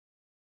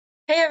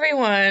Hey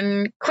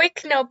everyone,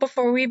 quick note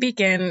before we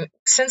begin.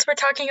 Since we're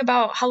talking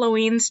about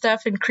Halloween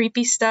stuff and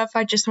creepy stuff,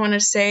 I just want to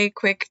say,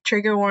 quick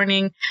trigger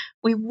warning.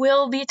 We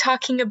will be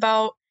talking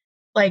about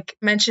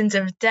mentions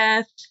of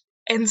death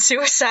and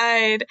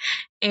suicide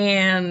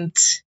and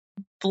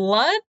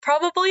blood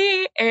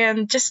probably,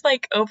 and just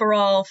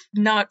overall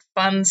not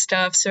fun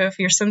stuff. So if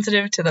you're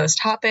sensitive to those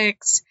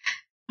topics,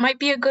 might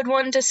be a good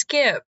one to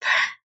skip.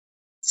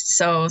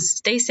 So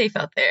stay safe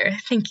out there.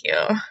 Thank you.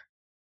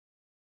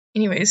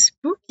 Anyway,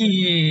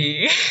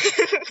 spooky.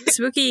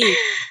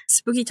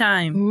 Spooky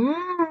time.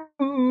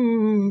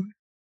 Ooh.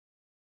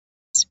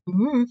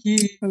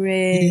 Spooky.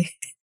 Hooray.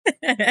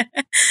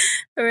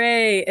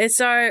 Hooray.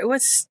 It's our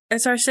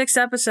 6th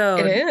episode.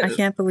 It is. I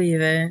can't believe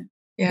it.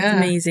 Yeah. It's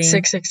amazing.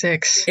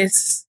 666.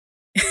 It's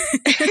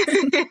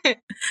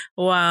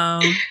wow.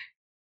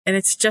 And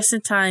it's just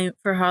in time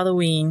for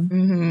Halloween.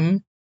 Mm-hmm.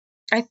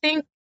 I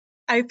think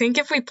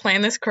if we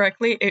plan this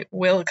correctly, it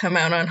will come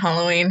out on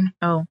Halloween.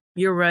 Oh,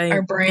 you're right.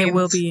 Our brains it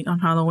will be on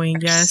Halloween.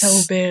 Yes.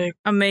 So big.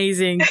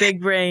 Amazing. Big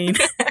brain.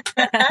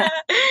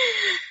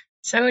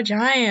 So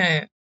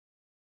giant.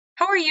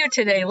 How are you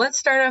today? Let's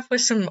start off with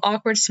some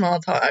awkward small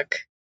talk.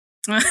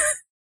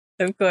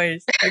 Of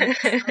course.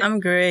 I'm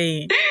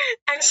great.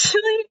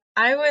 Actually,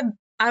 I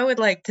would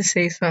like to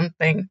say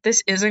something.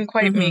 This isn't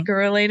quite Mika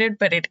related,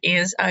 but it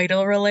is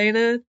idol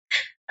related.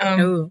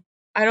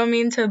 I don't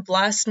mean to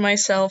blast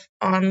myself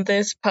on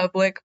this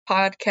public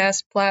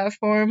podcast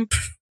platform,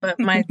 but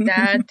my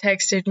dad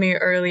texted me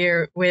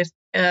earlier with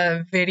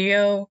a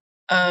video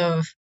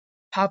of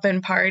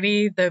Poppin'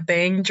 Party, the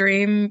Bang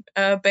Dream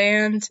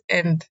band,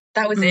 and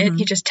that was it.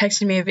 He just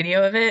texted me a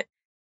video of it,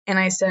 and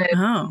I said,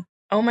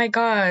 "Oh my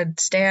God,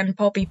 Stan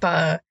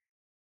Popipa,"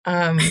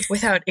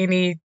 without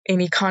any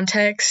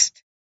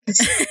context.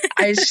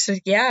 I just said,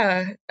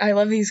 "Yeah, I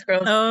love these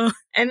girls." Oh.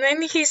 And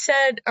then he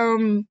said,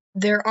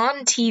 "They're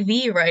on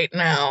TV right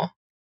now."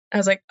 I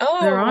was like, "Oh,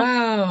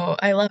 wow,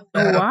 I love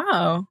that." Oh,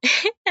 wow.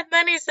 And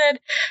then he said,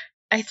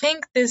 "I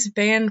think this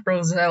band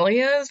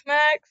Roselia is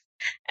next."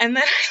 And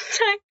then I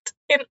typed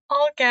in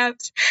all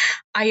caps,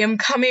 "I am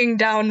coming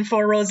down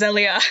for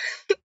Roselia."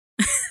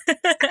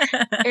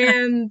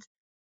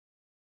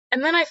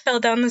 And then I fell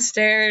down the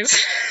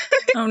stairs.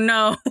 Oh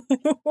no.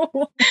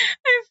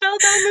 I fell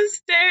down the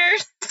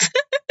stairs.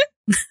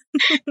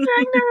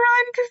 Trying to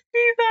run to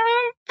see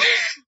them.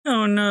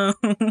 Oh no.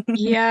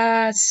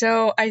 Yeah,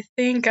 so I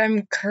think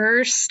I'm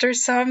cursed or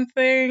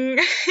something.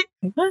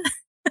 What?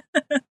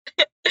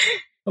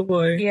 Oh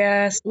boy.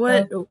 Yes.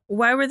 What?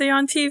 Why were they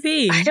on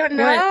TV? I don't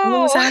know.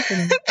 What was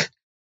happening?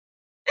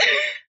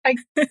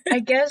 I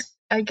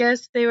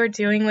guess they were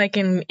doing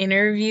an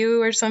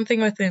interview or something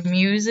with a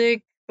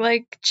music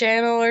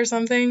channel or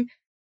something.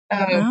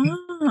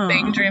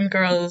 Bang Dream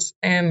Girls,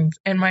 and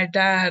my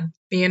dad,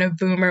 being a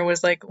boomer,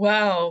 was like,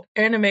 "Wow,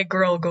 anime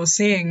girl, go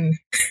sing."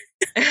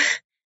 And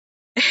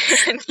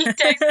he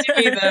texted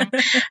me them.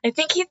 I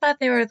think he thought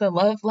they were the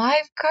Love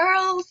Live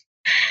girls.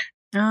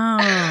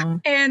 Oh,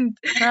 and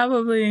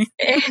probably.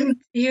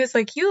 And he was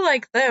like, "You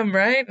like them,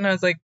 right?" And I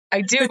was like,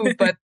 "I do,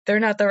 but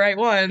they're not the right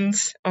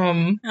ones."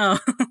 Oh.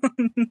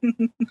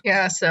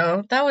 Yeah,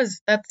 so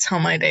that's how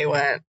my day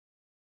went.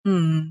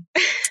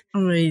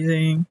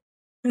 Amazing.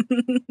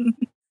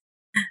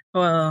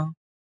 Well,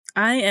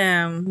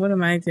 what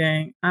am I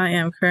doing? I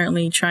am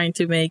currently trying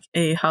to make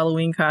a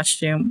Halloween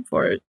costume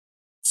for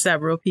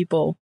several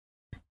people.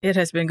 It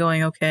has been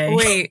going okay.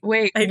 Wait,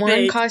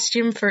 one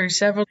costume for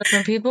several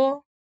different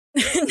people?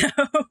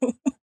 No.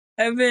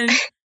 I've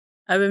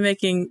been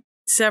making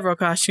several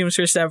costumes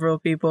for several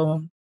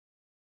people.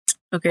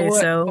 Okay,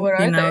 what are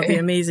the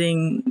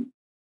amazing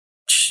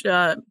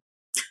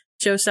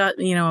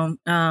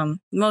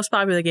most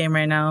popular game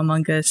right now,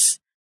 Among Us.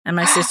 And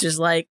my sister's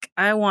like,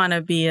 "I want to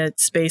be a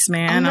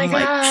spaceman." Oh I'm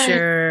like,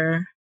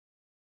 sure.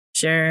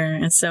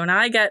 And so now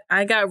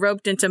I got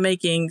roped into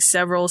making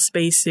several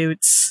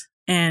spacesuits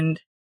and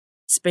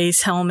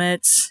space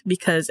helmets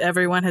because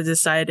everyone has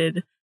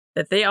decided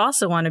that they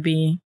also want to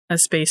be a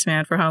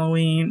spaceman for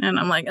Halloween. And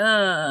I'm like,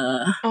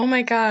 Oh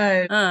my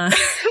God.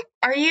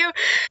 Are you?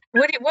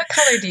 What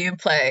color do you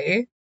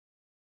play?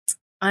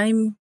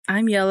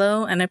 I'm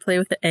yellow and I play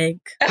with the egg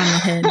on the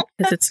head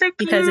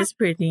because it's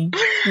pretty.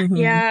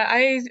 Yeah,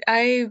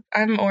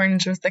 I'm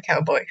orange with the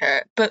cowboy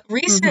hat. But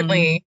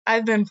recently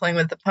I've been playing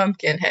with the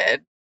pumpkin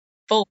head.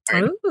 Full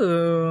on.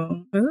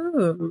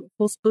 Ooh,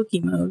 full spooky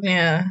mode.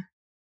 Yeah.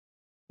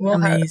 We'll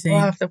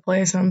have to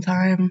play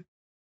sometime.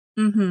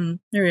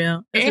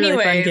 Real. It's anyway, a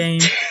really fun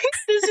game.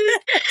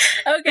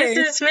 This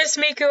is Miss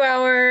Miku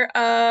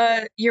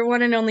Hour, your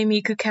one and only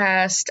Miku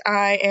cast.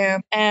 I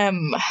am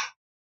M.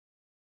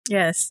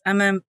 Yes,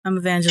 I'm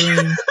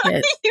Evangeline.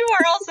 Yes. You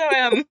are also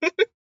M.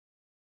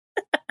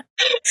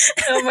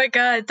 Oh my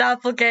God,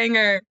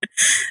 doppelganger.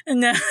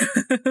 No.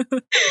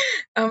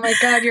 Oh my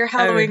God, your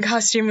Halloween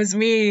costume is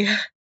me.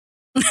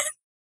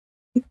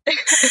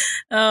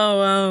 Oh,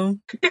 well,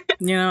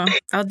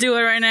 I'll do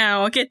it right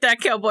now. I'll get that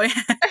cowboy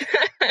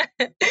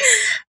hat.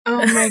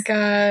 Oh my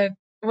God.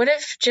 What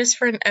if just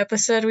for an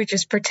episode we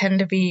just pretend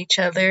to be each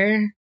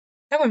other?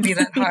 That wouldn't be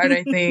that hard,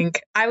 I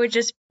think. I would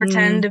just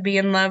pretend to be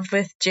in love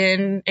with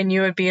Jin, and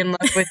you would be in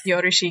love with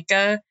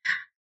Yorushika.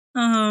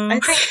 I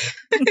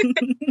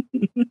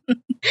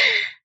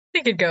think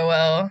it'd go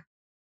well.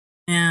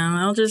 Yeah,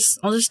 I'll just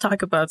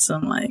talk about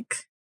some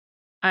like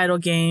idol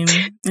game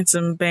and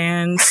some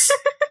bands,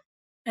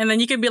 and then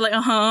you could be like,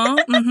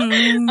 what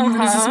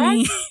does this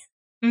mean?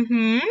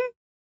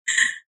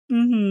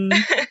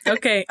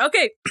 Okay.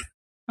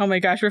 Oh my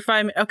gosh, we're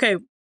 5 minutes. Okay,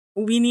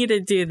 we need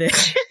to do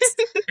this.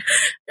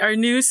 Our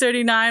news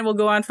 39 will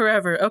go on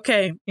forever.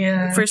 Okay.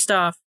 Yeah. First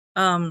off,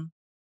 Miku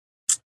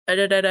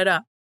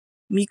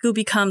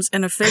becomes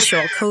an official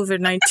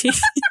COVID-19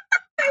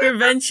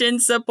 prevention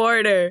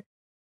supporter.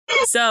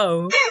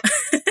 So,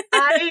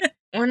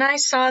 when I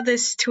saw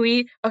this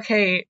tweet,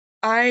 okay,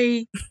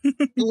 I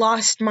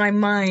lost my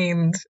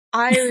mind.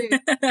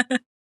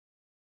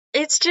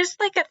 It's just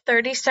like a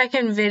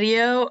 30-second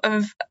video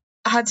of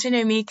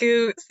Hatsune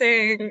Miku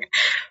saying,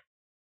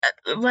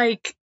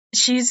 like,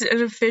 she's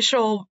an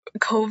official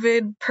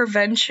COVID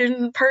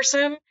prevention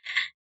person,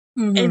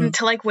 and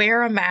to like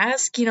wear a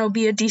mask,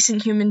 be a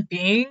decent human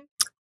being.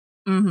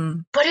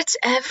 But it's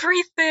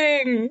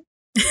everything.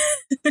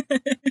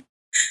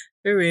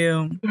 For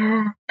real.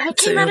 And it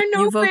came out of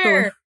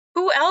nowhere.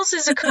 Who else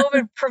is a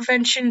COVID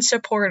prevention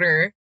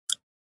supporter?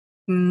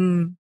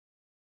 You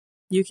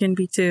can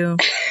be too.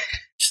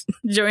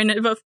 Join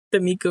the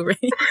Miku race.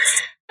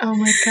 Oh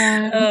my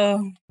god.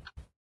 Oh.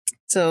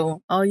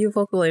 So, all you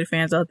Vocaloid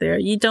fans out there,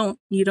 you don't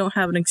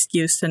have an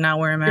excuse to not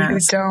wear a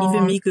mask.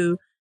 Even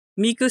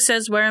Miku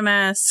says wear a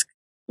mask.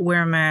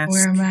 Wear a mask.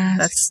 Wear a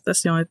mask.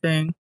 That's the only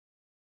thing.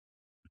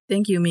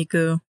 Thank you,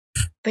 Miku.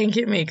 Thank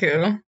you,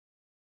 Miku.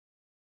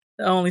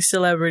 The only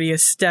celebrity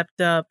has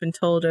stepped up and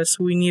told us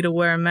we need to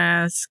wear a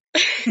mask.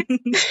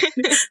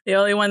 The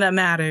only one that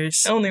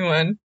matters. Only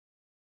one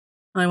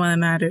that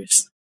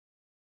matters.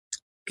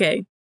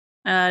 Okay.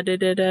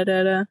 Project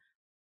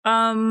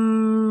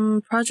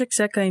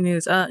Sekai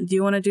news. Do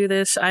you want to do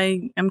this?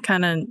 I'm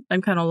kind of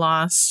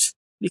lost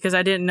because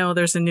I didn't know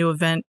there's a new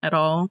event at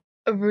all.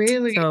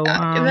 Really? So,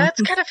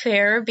 that's kind of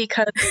fair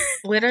because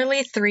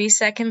literally 3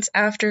 seconds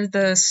after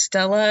the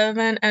Stella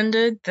event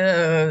ended,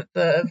 the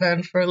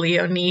event for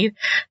Leonid,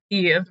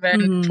 the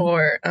event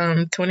for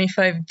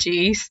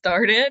 25G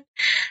started,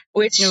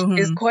 which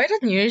is quite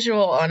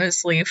unusual,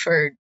 honestly,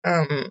 for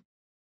gacha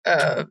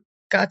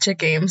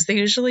games.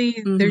 There's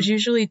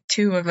usually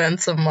 2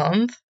 events a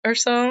month or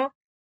so.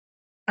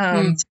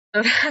 So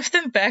to have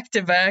them back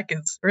to back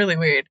is really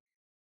weird.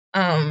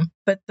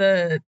 But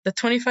the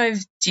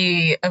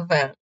 25G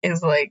event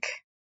is like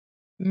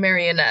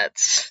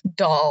marionettes,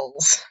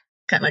 dolls,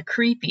 kind of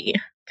creepy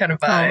kind of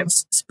vibe.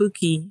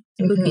 Spooky.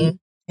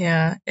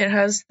 Yeah, it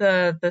has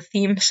the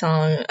theme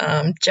song,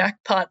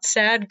 Jackpot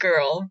Sad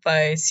Girl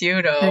by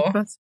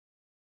Syodo.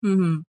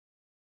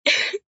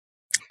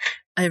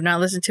 I have not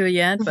listened to it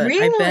yet, but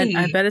really?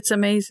 I bet it's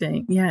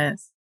amazing.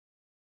 Yes.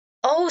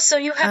 Oh, so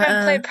you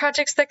haven't played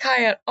Project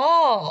Sekai at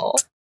all?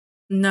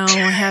 No,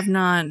 I have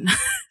not.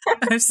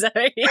 I'm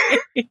sorry.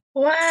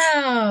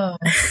 Wow.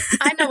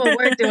 I know what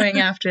we're doing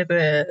after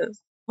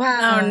this.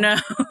 Wow. Oh, no.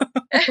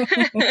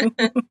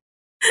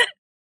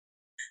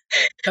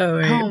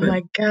 Oh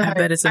my god. I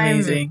bet it's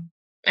amazing.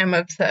 I'm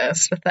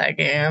obsessed with that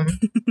game.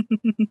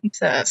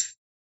 Obsessed.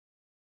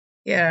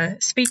 Yeah.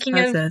 Speaking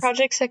of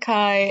Project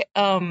Sekai,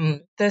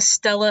 the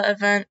Stella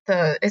event,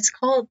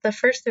 the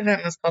first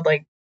event was called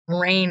like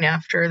Rain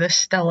After the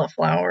Stella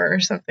Flower or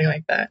something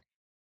like that.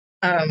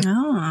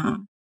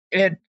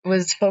 It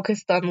was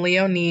focused on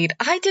Leonid.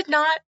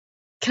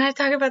 Can I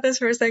talk about this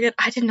for a second?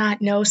 I did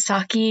not know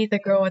Saki, the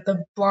girl with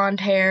the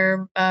blonde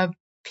hair,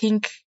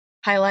 pink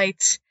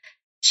highlights.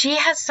 She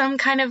has some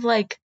kind of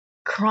like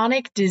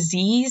chronic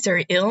disease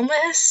or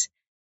illness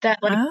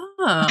that like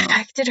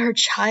affected her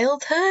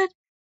childhood.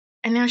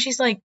 And now she's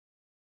like,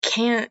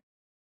 can't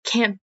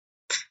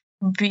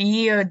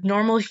be a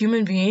normal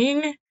human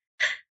being.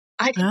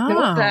 I didn't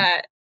know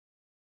that.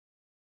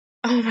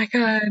 Oh my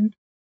god.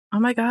 Oh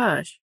my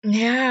gosh.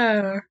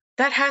 Yeah.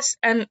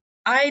 And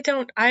I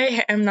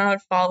am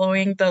not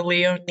following the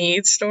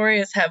Leonid story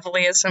as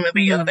heavily as some of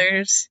the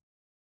others,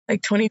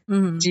 like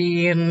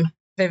 20G and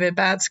Vivid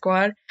Bad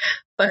Squad.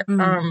 But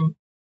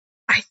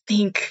I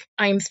think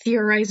I'm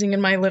theorizing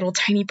in my little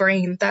tiny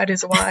brain that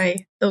is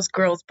why those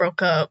girls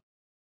broke up.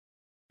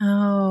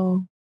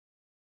 Oh.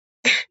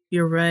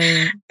 You're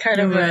right.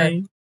 Kind of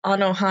a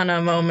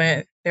Anohana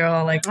moment. They're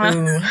all like,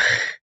 ooh.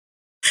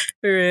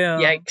 For real.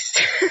 Yikes.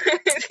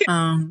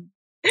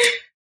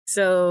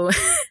 So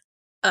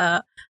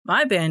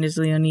my band is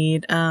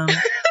Leonid. Did I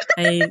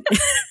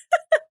just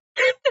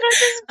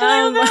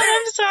spoil that?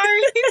 I'm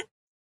sorry.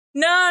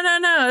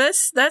 No.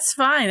 That's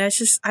fine.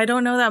 I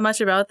don't know that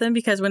much about them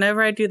because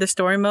whenever I do the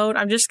story mode,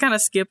 I'm just kind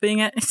of skipping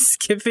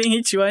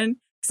each one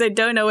because I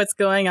don't know what's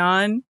going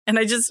on, and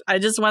I just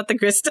want the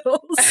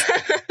crystals.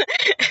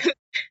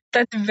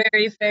 That's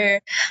very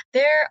fair.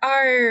 There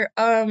are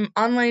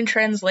online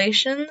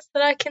translations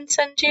that I can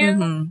send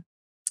you.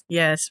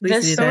 Yes,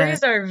 the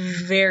stories are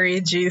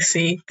very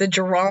juicy. The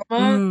drama,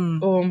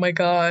 oh my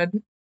god.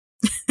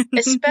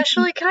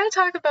 Especially, can I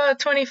talk about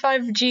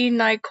 25G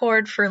Night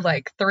Court for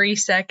like 3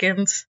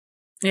 seconds?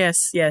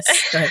 Yes. Go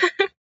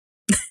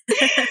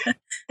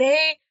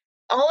ahead.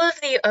 All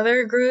of the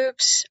other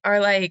groups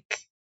are like,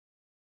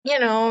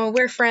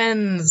 we're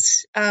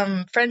friends.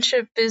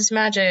 Friendship is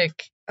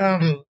magic.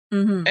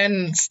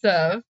 And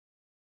stuff.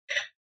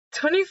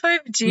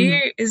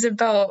 25G is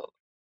about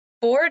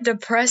 4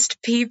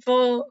 depressed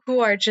people who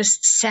are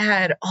just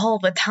sad all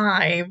the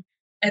time.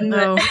 And,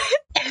 and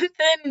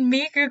then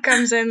Miku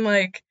comes in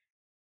like,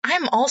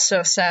 I'm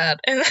also sad.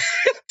 And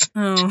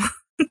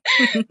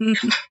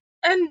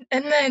and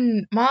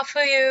then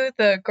Mafuyu,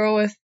 the girl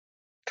with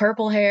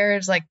purple hair,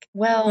 is like,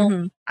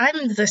 well,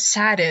 I'm the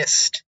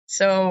saddest,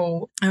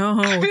 so I'm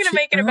gonna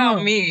make it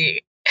about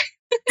me.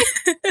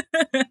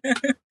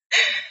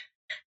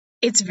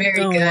 It's very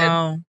good.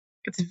 Wow.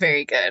 It's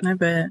very good. I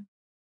bet.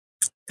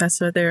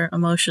 That's why they're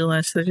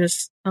emotionless. They're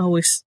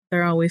always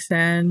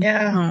sad.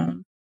 Yeah.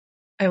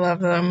 I love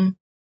them.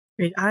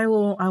 I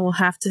will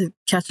have to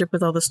catch up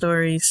with all the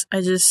stories.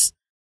 I just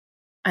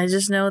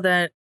know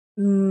that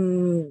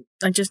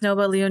I just know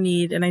about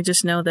Leonid, and I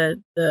just know that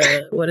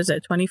the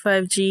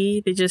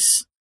 25G,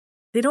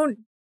 they don't,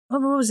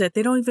 what was it?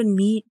 They don't even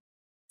meet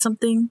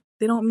something.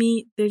 They don't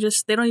meet. They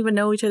don't even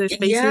know each other's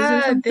faces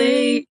or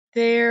something.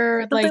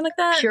 They're something like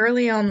that.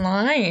 Purely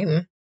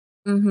online.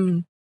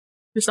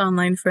 Just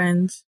online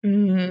friends.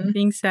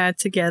 Being sad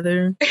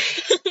together.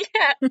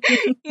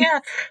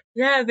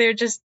 Yeah, they're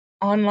just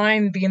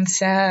online being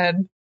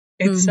sad.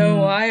 It's so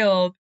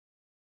wild.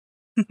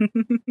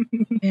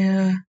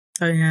 Yeah.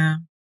 Oh, yeah.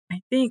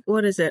 I think,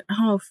 what is it?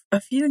 Oh, a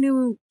few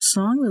new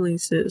song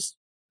releases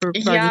for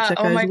Project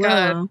Sekai as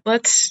well.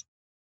 God.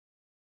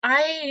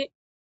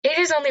 It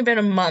has only been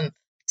a month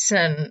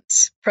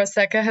since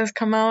Prosecca has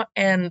come out,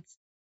 and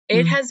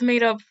it has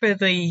made up for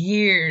the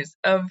years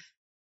of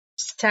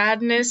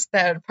sadness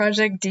that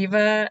Project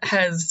Diva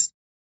has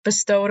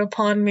bestowed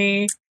upon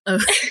me.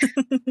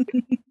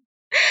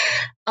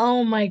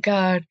 Oh my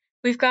god.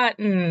 We've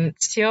gotten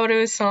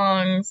Chioru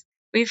songs.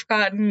 We've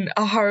gotten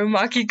a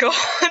Harumaki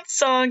Gohan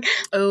song.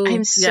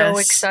 I'm so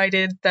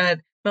excited that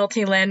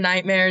Melting Land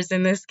Nightmare is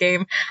in this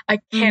game. I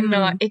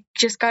cannot. It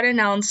just got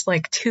announced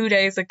like 2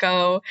 days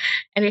ago,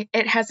 and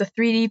it has a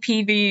 3D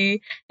PV.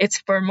 It's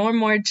for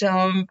more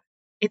Jump.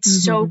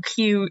 It's so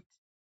cute.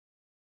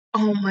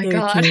 Oh my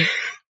god.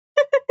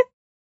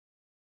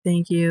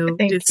 Thank you.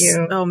 Thank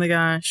you. Oh my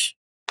gosh.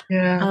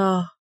 Yeah.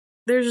 Oh,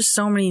 there's just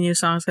so many new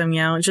songs coming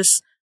out.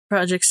 Just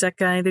Project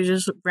Sekai, they're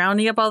just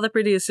rounding up all the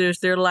producers.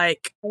 They're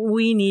like,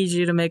 we need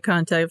you to make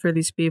content for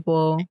these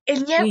people.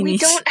 And yet we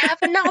don't have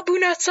a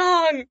Nabuna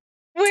song.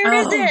 Where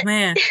is it?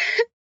 Man.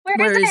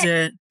 Where is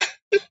it?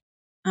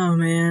 Oh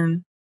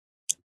man.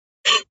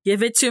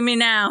 Give it to me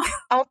now.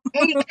 I'll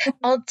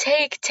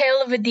take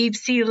Tale of a Deep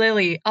Sea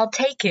Lily. I'll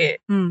take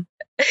it.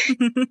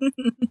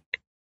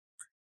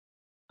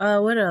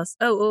 What else?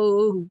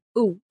 Oh.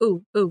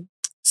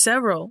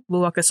 Several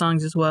Luwaka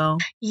songs as well.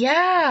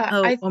 Yeah.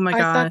 Oh my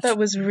gosh. I thought that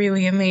was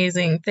really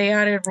amazing. They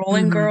added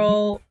Rolling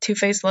Girl,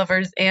 Two-Face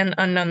Lovers, and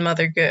Unknown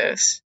Mother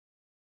Goose.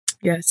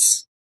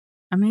 Yes.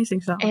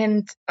 Amazing song.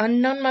 And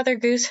Unknown Mother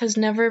Goose has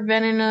never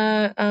been in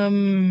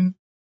a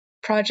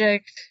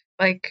project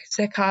like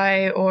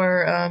Sekai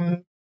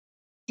or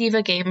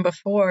Diva game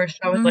before. So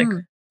I was like,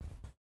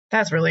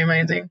 that's really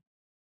amazing.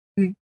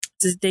 It's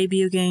his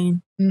debut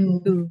game.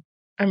 Ooh.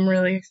 I'm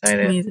really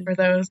excited for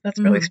those. That's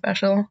really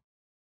special.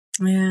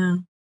 Yeah.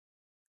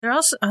 They're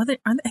also, I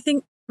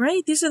think,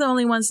 right? These are the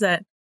only ones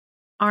that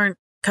aren't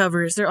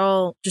covers. They're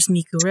all just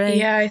Miku, right?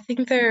 Yeah, I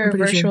think they're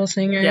virtual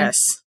singers.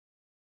 Yes.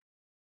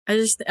 I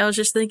was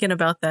just thinking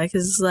about that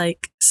because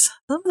like some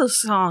of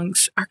those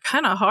songs are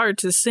kind of hard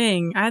to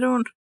sing. I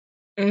don't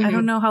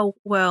know how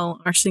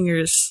well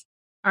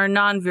our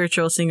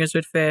non-virtual singers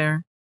would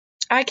fare.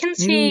 I can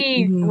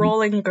see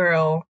Rolling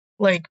Girl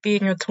like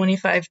being a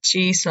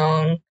 25G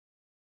song.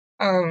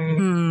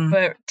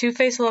 But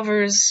Two-Face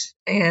Lovers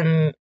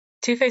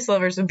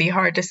would be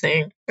hard to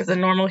sing as a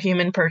normal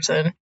human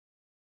person.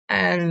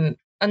 And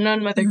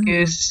Unknown Mother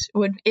Goose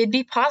it'd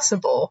be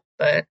possible,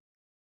 but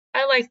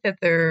I like that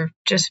they're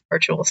just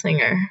virtual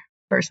singer,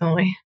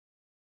 personally.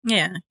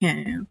 Yeah.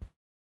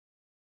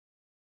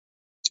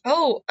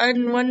 Oh,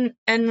 and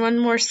one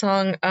more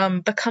song,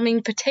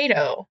 Becoming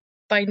Potato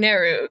by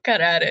Neru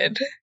got added.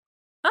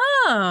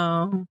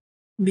 Oh,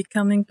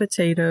 Becoming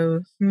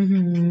Potatoes.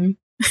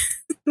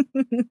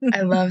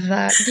 I love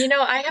that.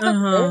 I have a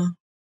list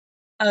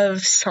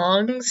of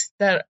songs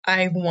that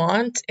I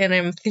want, and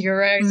I'm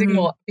theorizing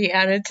will be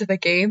added to the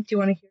game. Do you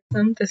want to hear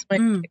them? This might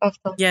be off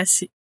the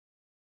Yes.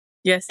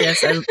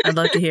 I'd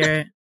love to hear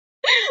it.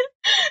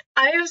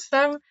 I have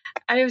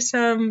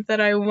some that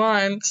I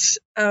want.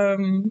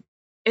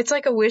 It's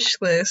like a wish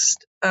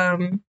list.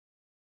 And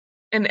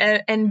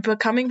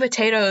Becoming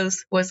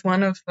Potatoes was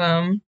one of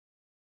them.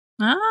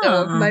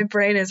 So my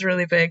brain is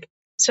really big.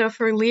 So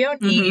for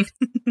Leonid,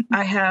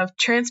 I have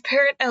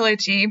Transparent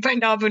Elegy by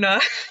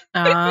Nabuna.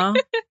 I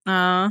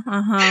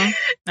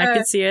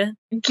can see it.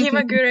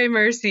 Kimagure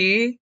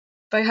Mercy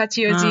by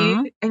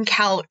Hachioji and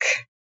Calc.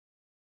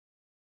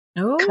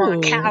 Oh. Come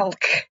on,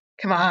 Calc.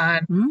 Come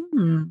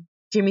on.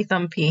 Jimmy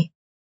Thumpy.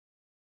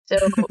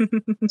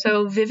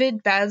 So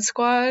Vivid Bad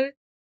Squad,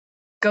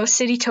 Ghost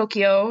City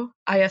Tokyo,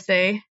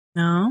 ISA.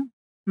 No.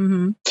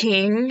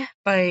 King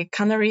by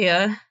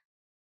Kanaria.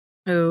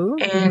 Oh.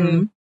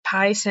 And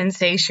Pie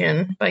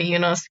Sensation by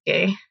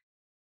Yunosuke.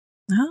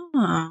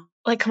 Oh.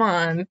 Like, come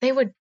on. They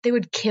would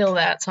kill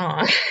that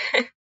song.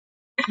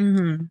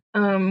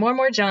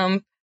 More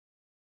Jump.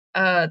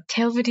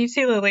 Tale of a Deep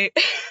Sea Lily.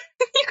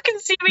 You can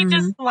see me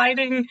just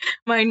sliding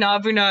my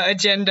Nabuna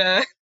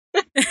agenda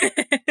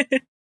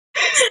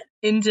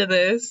into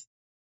this.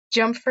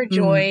 Jump for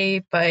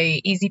Joy by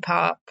Easy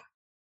Pop.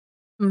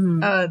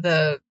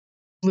 The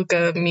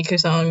Luca Miku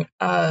song.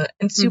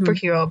 And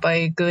Superhero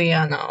by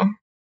Guiano.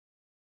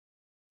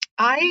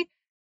 I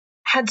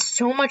had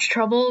so much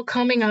trouble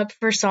coming up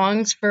for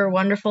songs for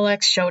Wonderful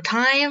X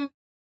Showtime.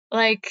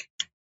 Like,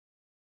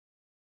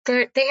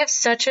 they have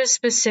such a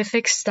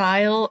specific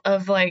style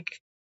of, like,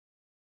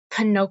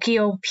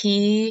 Pinocchio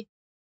P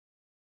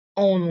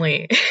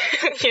only,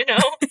 you know?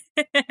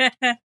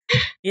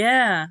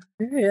 Yeah,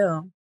 for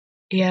real.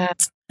 Yeah.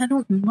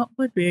 What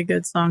would be a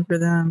good song for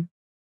them?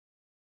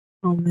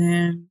 Oh,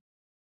 man.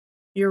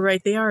 You're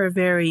right, they are a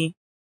very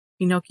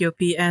Pinocchio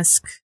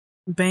P-esque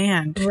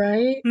band.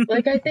 Right?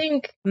 Like, I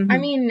think, I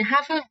mean,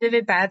 half of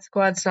Vivid Bad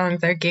Squad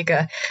songs are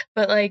Giga,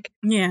 but, like...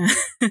 Yeah.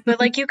 but,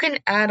 like, you can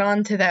add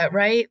on to that,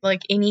 right?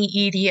 Like, any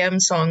EDM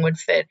song would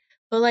fit.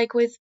 But, like,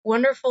 with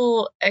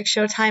Wonderful X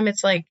Showtime,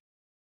 it's like...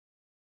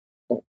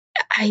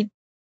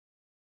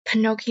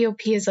 Pinocchio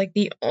P is, like,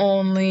 the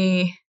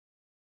only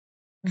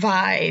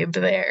vibe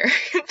there.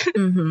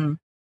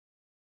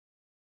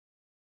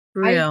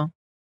 Real.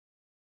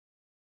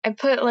 I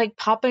put, like,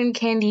 Poppin'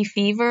 Candy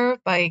Fever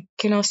by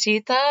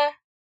Kinoshita.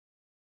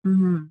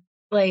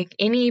 Like,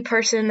 any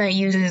person that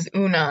uses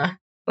Una,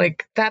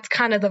 like, that's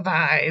kind of the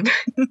vibe.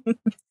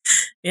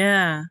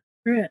 Yeah.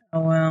 Oh,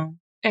 well.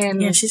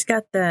 And yeah, she's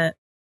got that,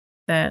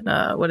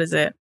 what is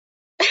it?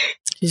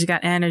 She's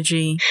got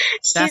energy.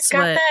 She's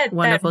got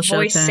that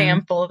voice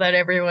sample that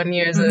everyone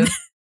uses.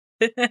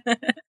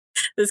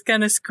 This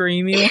kind of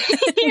screamy one.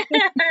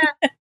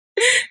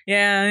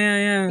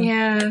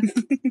 Yeah.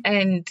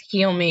 And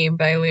Heal Me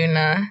by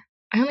Luna.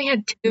 I only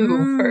had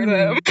 2 for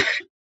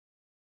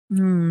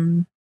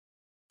them.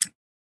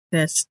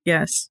 Yes.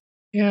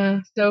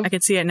 Yeah, so I can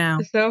see it now.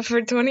 So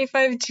for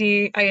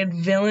 25G, I had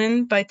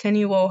Villain by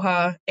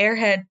Teniwoha,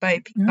 Airhead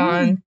by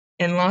Pecan,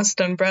 and Lost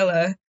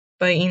Umbrella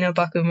by Ina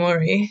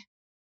Bakumori.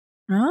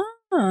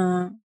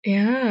 Oh.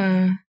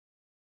 Yeah.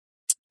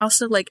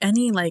 Also, like,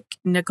 any, like,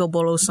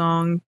 Nekobolo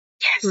song.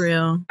 Yes.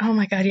 Real. Oh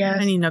my god, yes.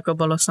 Any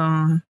Nekobolo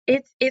song.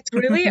 It's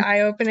really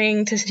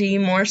eye-opening to see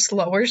more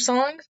slower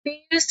songs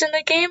being used in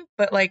the game,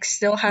 but, like,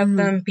 still have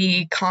them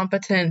be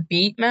competent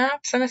beat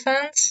maps, in a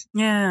sense.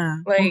 Yeah.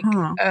 Like,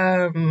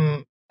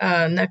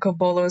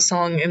 Nekobolo's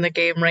song in the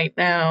game right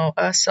now,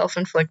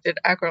 Self-Inflicted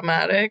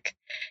Achromatic.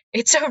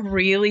 It's a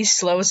really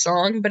slow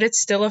song, but it's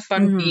still a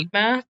fun beat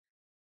map.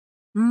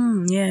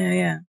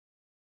 Yeah.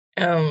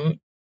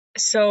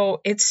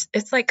 So it's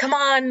like, come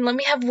on, let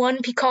me have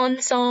one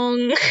Pecan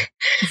song.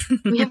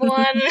 We have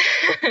one.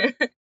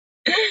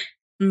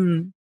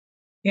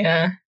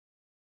 Yeah.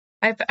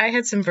 I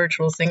had some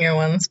Virtual Singer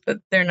ones, but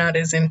they're not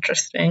as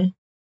interesting.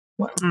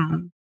 Well,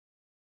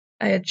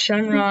 I had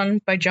Shunron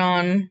by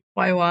John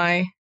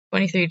YY,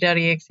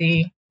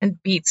 23.exe,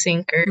 and Beat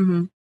Sinker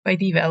by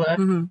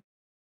Divella.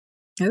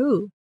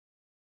 Oh.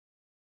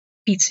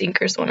 Beat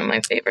Sinker is one of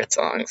my favorite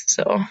songs,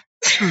 so...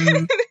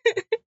 I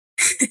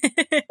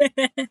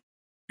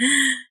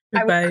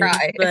would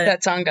cry if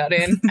that song got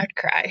in. I'd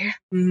cry.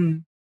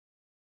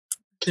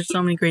 There's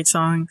so many great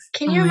songs.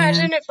 Can you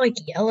imagine if, like,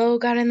 Yellow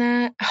got in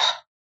that?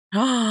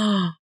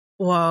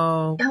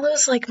 Whoa.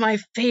 Yellow's, like, my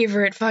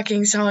favorite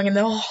fucking song in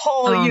the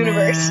whole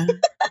universe.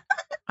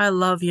 I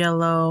love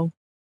Yellow.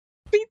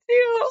 Me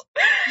too.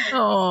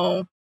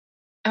 Oh.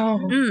 I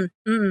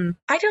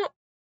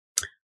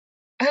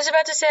was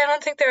about to say, I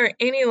don't think there are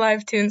any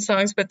live tune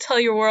songs, but Tell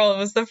Your World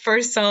was the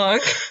first song.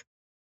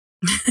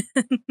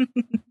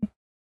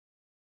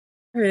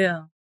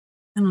 Real.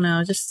 I don't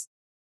know, there's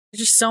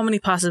just so many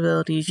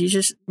possibilities. You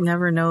just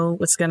never know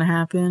what's gonna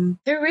happen.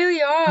 There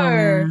really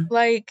are.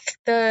 Like,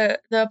 the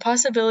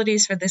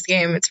possibilities for this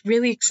game, it's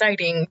really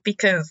exciting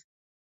because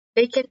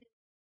they can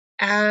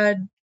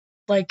add,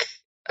 like,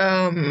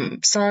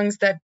 songs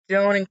that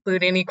don't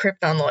include any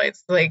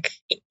Kryptonoids. Like,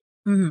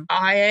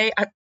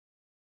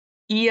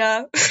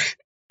 Ia,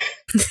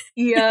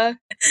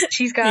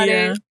 she's got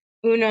it.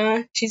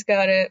 Una, she's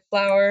got it.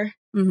 Flower.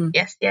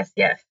 Yes.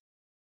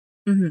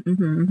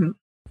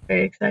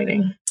 Very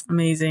exciting.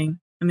 Amazing.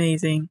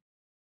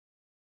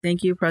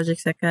 Thank you,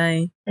 Project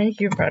Sekai. Thank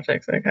you.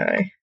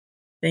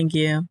 Thank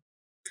you.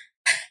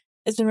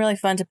 It's been really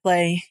fun to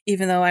play,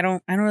 even though I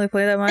don't really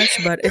play that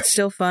much, but it's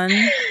still fun.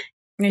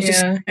 It's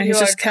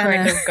just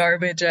kind of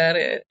garbage at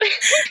it.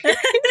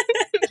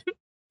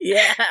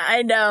 Yeah,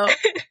 I know.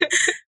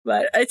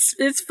 But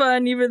it's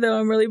fun, even though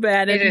I'm really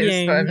bad at the game.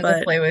 It is fun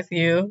to play with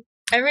you.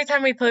 Every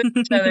time we play with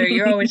each other,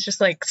 you're always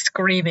just like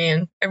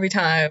screaming every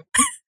time.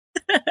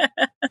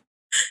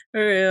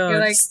 For real. You're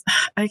like,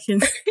 I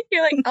can.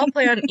 You're like, I'll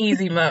play on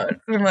easy mode.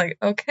 And I'm like,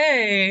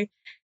 okay.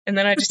 And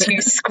then I just hear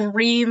you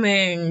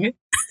screaming.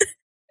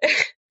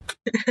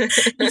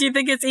 Did you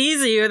think it's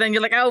easy? Or then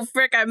you're like, oh,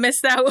 frick, I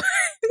missed that one.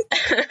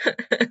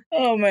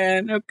 Oh,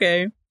 man.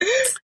 Okay.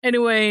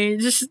 Anyway,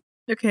 just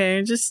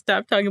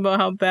stop talking about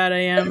how bad I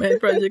am at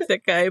Project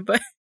Sekai.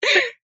 But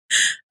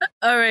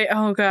all right.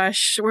 Oh,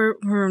 gosh. We're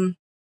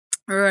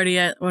already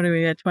at, what are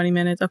we at? 20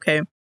 minutes?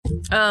 Okay.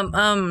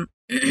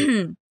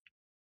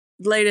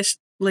 latest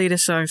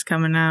songs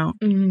coming out.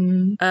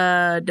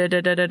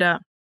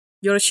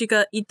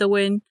 Yorushika Eat the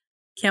Wind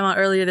came out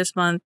earlier this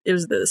month. It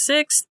was the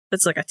 6th.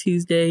 It's like a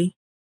Tuesday.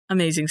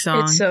 Amazing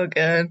song. It's so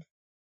good.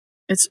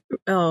 It's,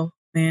 oh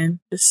man,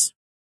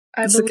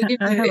 I believe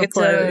it's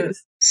a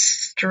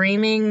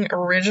streaming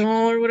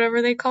original or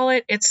whatever they call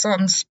it. It's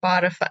on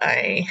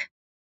Spotify.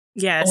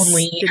 Yes,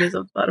 only. It is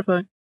on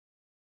Spotify.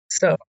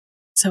 So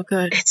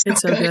good. It's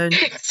so good.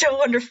 It's so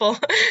wonderful.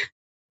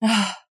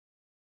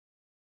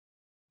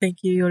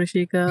 Thank you,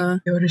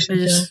 Yorushika.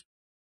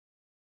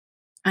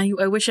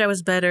 I wish I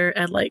was better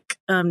at like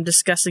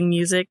discussing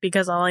music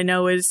because all I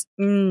know is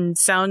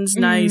sounds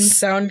nice,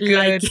 sound good.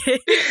 Like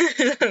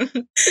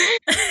it.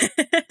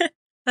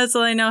 That's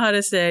all I know how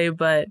to say.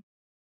 But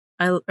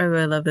I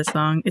really love this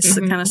song. It's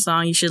the kind of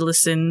song you should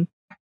listen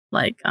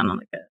like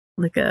on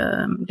like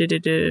a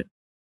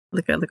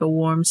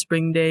warm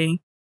spring day.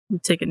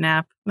 Take a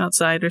nap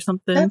outside or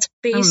something. That's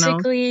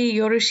basically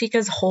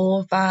Yorushika's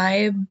whole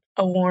vibe.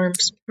 A warm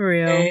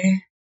spring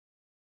day.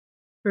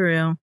 For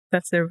real.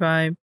 That's their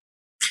vibe.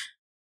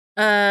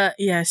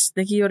 Yes,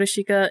 thank you,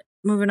 Yorushika.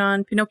 Moving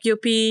on, Pinocchio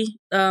P.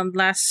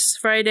 Last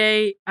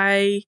Friday,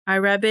 I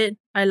rabbit.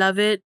 I love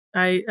it.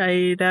 I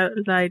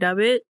love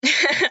it.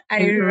 I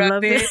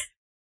love it.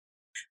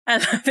 I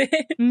love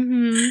it.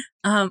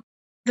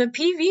 The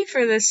PV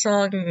for this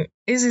song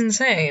is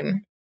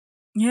insane.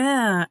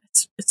 Yeah,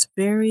 it's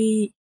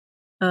very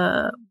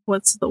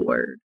what's the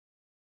word?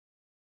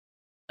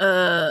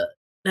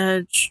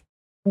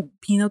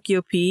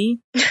 Pinocchio P.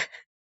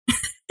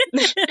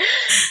 Does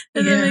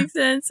that make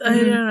sense? I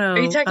don't know. Are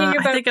you talking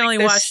about? I think I only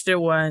watched it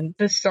once.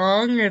 The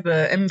song or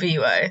the MV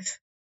wise?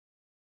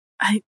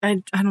 I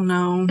don't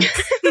know.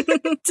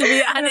 To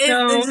be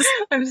honest,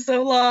 I'm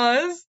so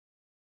lost.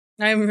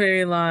 I'm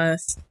very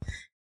lost.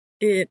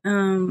 It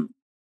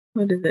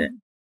what is it?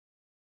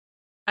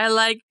 I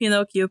like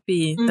Pinocchio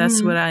P.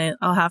 That's what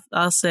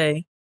I'll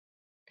say.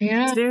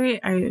 Yeah, it's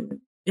very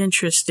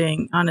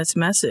interesting on its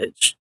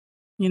message.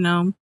 You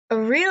know.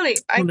 Really,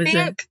 I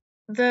think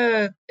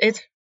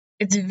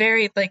it's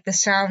very like the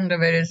sound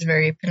of it is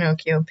very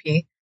Pinocchio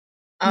P.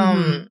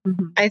 I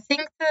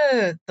think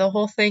the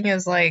whole thing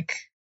is like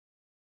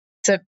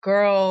it's a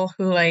girl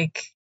who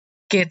like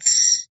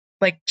gets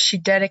like she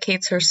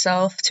dedicates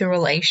herself to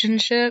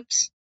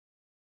relationships,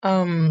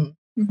 and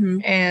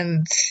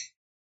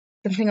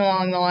something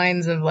along the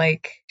lines of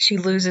like she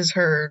loses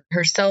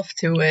herself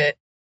to it,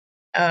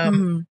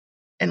 and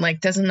like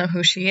doesn't know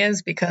who she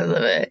is because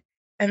of it,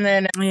 and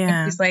then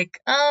he's like,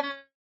 I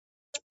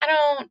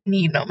don't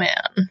need no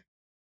man.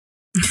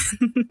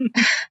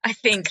 I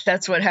think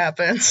that's what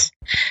happens.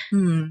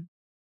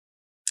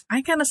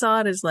 I kind of saw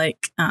it as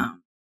like,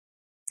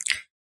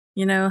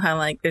 you know how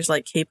like there's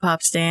like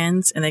K-pop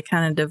stans and they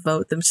kind of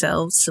devote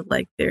themselves to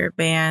like their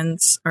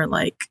bands or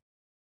like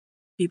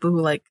people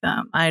who like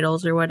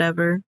idols or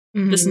whatever.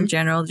 Just in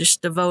general,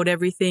 just devote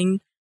everything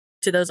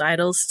to those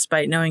idols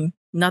despite knowing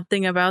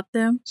nothing about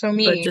them. So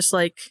me, but just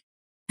like,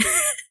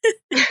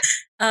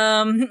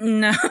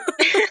 no,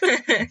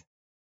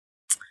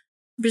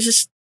 but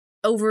just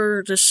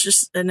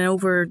an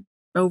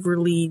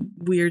overly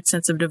weird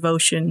sense of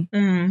devotion.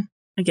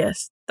 I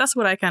guess that's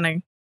what I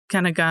kind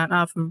of got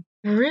off of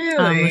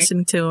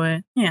listening to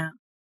it. Yeah,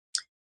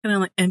 kind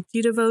of like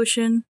empty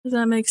devotion. Does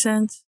that make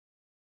sense?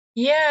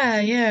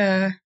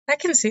 Yeah, I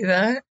can see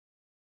that.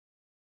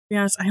 To be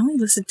honest, I only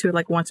listened to it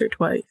like once or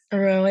twice.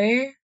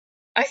 Really?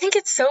 I think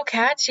it's so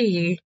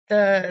catchy.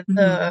 The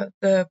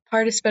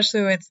part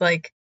especially where it's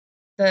like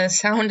the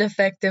sound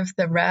effect of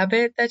the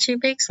rabbit that she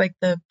makes, like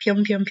the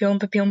pyong pyong pyong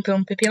pyong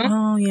pyong pyong.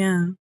 Oh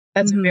yeah,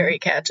 that's very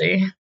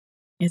catchy.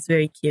 It's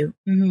very cute.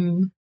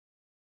 I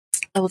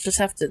will just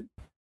have to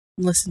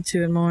listen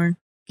to it more,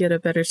 get a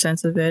better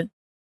sense of it.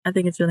 I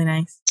think it's really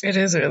nice. It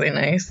is really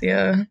nice,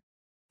 yeah.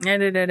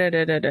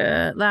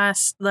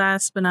 Last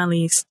but not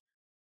least,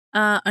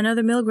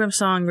 another Milgram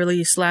song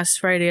released last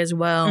Friday as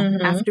well.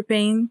 After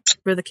Pain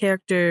for the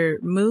character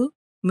Moo.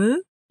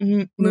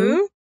 I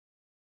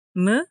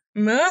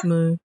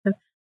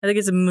think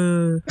it's a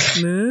moo.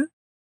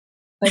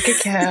 Like a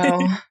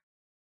cow.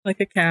 Like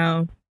a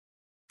cow.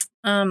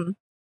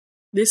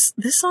 This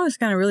song is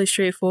kind of really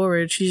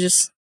straightforward. She's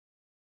just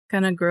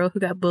kind of girl who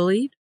got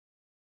bullied,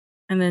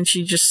 and then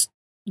she just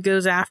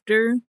goes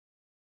after,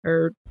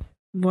 or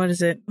what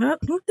is it? Well,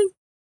 I don't think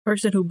the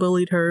person who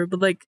bullied her, but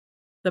like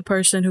the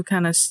person who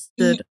kind of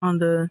stood on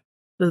the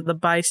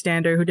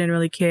bystander who didn't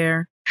really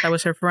care. That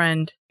was her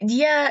friend.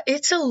 Yeah,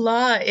 it's a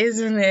lot,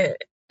 isn't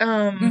it?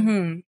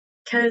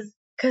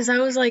 Cause I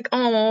was like,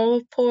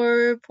 oh,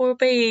 poor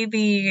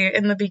baby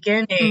in the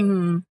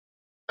beginning.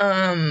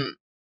 And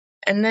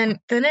then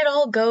it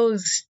all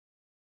goes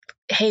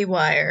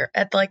haywire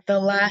at like the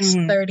last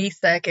 30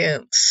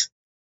 seconds.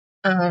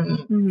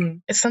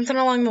 It's something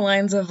along the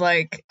lines of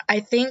like, I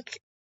think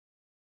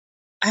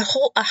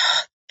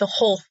the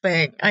whole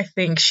thing, I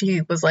think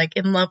she was like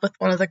in love with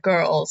one of the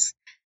girls.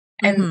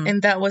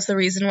 And that was the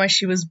reason why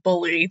she was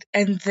bullied.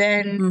 And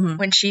then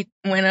when she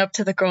went up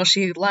to the girl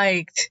she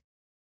liked,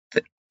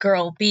 the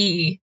girl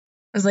B,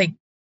 was like,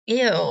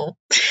 ew.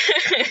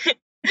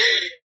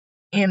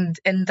 and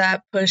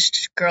that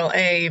pushed girl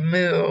A,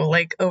 Moo,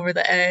 like over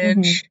the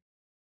edge.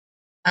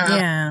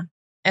 Yeah.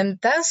 And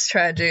that's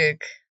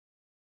tragic.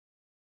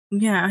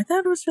 Yeah, I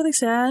thought it was really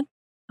sad.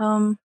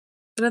 But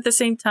at the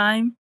same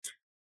time,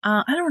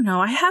 I don't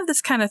know. I have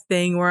this kind of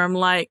thing where I'm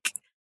like,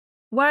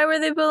 why were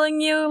they bullying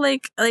you?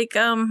 Like you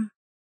can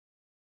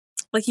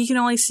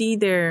only see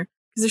because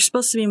there's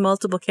supposed to be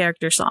multiple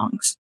character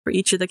songs for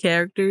each of the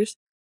characters.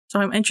 So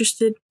I'm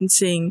interested in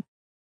seeing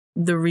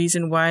the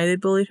reason why they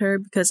bullied her,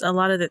 because a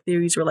lot of the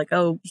theories were like,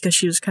 oh, because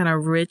she was kind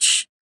of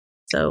rich.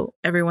 So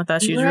everyone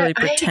thought she was really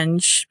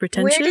pretentious.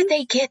 Where did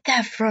they get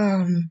that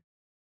from?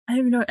 I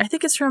don't know. I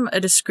think it's from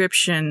a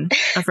description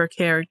of her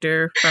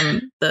character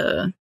from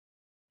the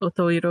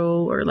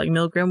Otoiro or like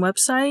Milgram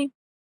website.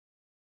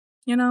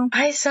 You know?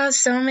 I saw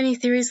so many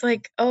theories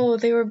like, oh,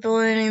 they were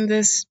bullying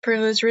this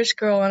privileged rich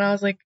girl, and I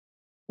was like,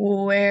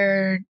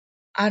 where?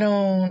 I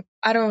don't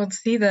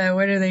see that.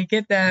 Where do they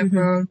get that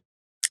from?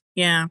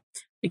 Yeah.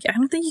 I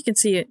don't think you can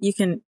see it. You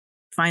can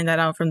find that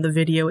out from the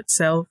video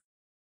itself.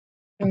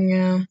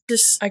 Yeah.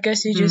 I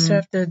guess you just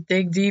have to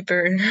dig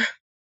deeper.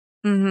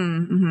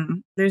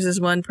 There's this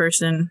one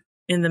person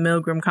in the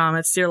Milgram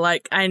comments. They're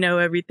like, I know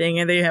everything,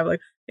 and they have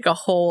like a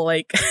whole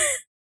like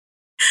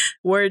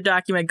Word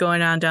document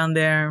going on down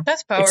there.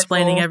 That's powerful.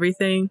 Explaining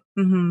everything.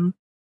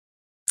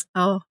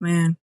 Oh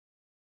man,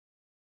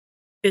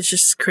 it's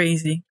just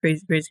crazy.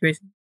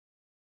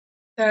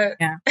 That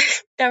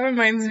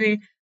reminds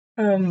me.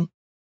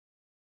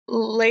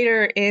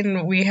 Later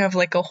in, we have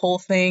like a whole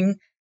thing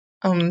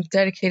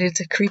dedicated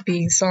to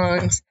creepy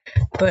songs,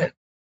 but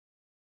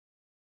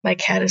my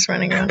cat is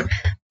running around.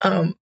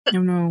 Oh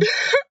no.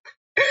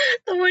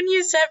 The one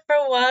you said for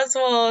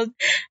Oswald,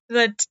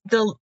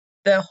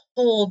 the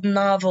whole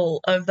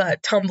novel of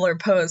that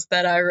Tumblr post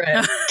that I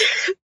read.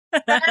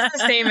 That has the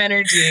same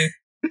energy.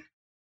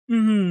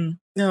 Oh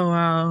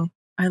wow.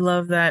 I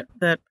love that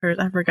person.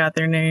 I forgot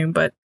their name,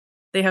 but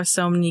they have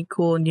so many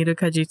cool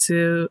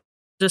Nirukajitsu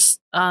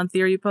just on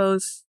theory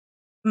posts.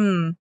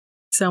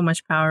 So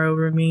much power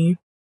over me.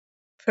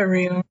 For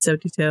real. So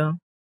detailed.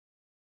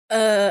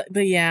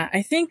 But yeah,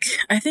 I think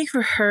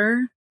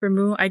for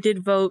Moo, I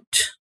did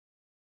vote,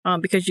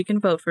 because you can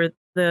vote for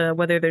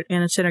whether they're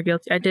innocent or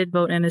guilty. I did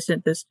vote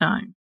innocent this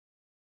time.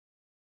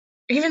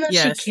 Even though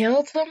she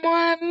killed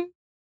someone?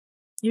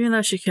 Even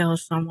though she killed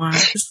someone.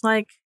 It's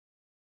like,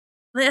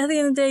 at the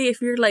end of the day,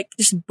 if you're like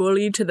just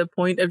bullied to the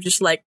point of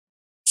just like,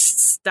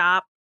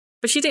 stop.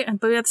 But she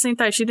didn't, but at the same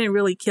time, she didn't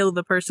really kill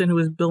the person who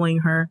was bullying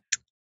her.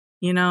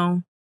 You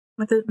know?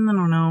 I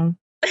don't know.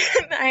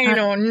 I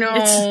don't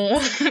know.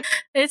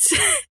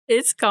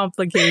 It's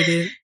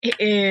complicated. It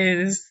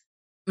is.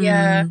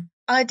 Yeah.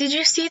 Did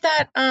you see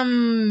that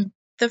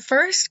the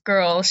first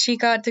girl, she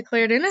got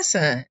declared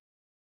innocent?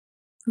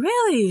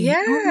 Really?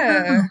 Yeah.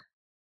 Oh,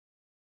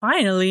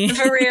 finally.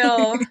 For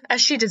real.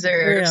 As she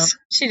deserves.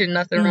 She did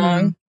nothing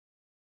wrong.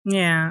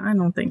 Yeah, I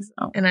don't think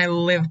so. And I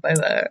live by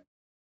that.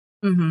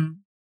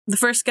 The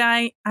first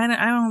guy, I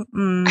don't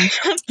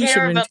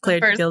care about the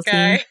first guilty.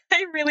 Guy.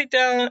 I really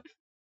don't.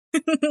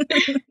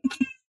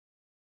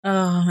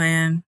 Oh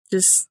man,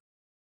 just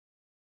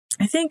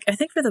I think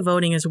for the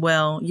voting as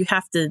well, you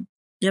have to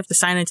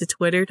sign into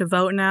Twitter to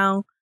vote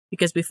now,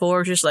 because before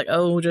it was just like,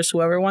 oh, just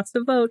whoever wants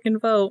to vote can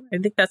vote. I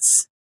think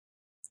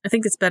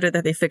it's better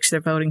that they fix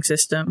their voting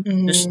system.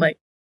 Just like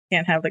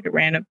can't have like a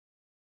random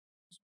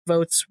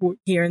votes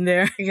here and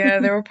there. Yeah,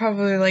 there were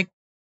probably like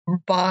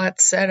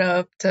bots set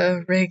up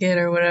to rig it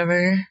or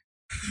whatever.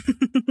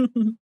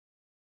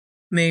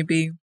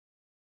 Maybe.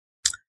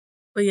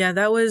 But yeah,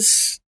 that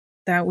was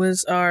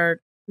our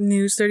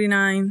News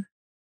 39.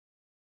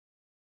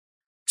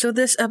 So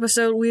this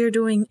episode we are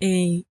doing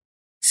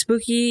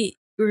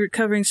we're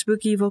covering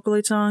spooky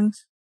Vocaloid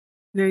songs.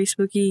 Very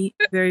spooky,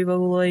 very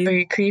Vocaloid.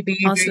 Very creepy,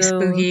 also,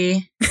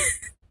 very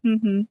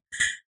spooky.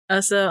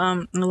 Also,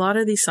 a lot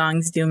of these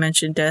songs do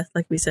mention death,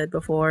 like we said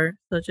before.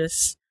 So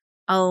just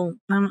I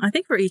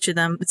think for each of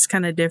them it's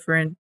kind of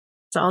different.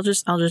 So I'll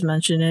just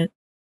mention it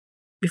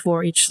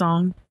before each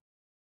song.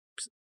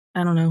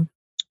 I don't know.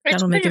 It's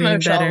that'll make it even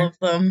better. All of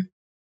them.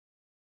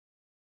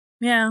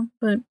 Yeah,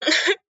 but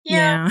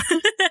yeah.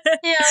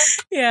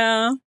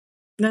 Yeah.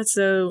 That's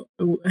so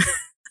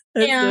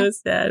so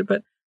sad.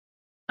 But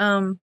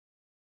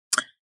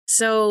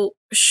so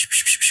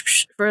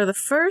for the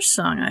first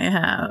song I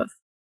have,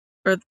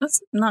 or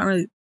that's not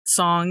really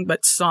song,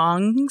 but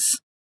songs.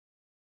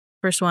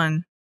 First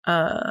one,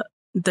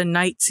 the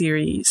Night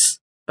series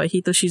by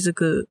Hito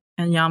Shizuku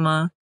and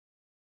Yama.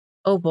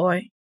 Oh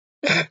boy.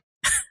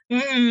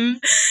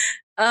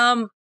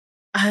 Mm-hmm.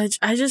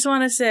 I just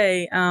want to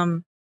say,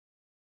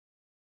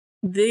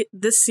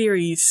 this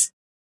series,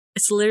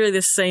 it's literally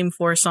the same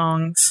 4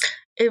 songs.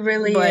 It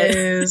really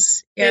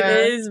is. Yeah.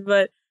 It is,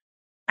 but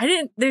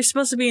they're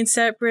supposed to be in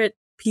separate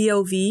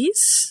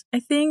POVs, I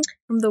think,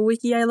 from the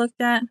wiki I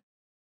looked at.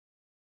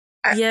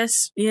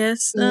 Yes.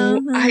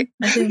 I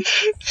think.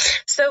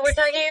 So we're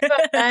talking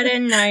about Bad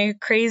End Night,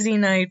 Crazy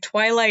Night,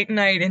 Twilight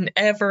Night, and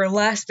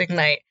Everlasting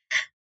Night.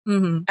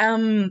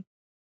 Mm-hmm.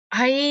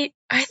 I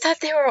thought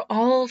they were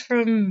all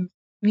from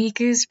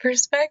Miku's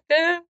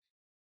perspective.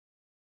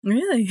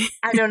 Really?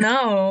 I don't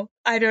know.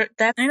 I know.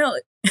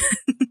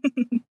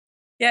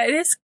 Yeah, it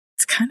is.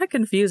 It's kind of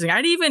confusing. I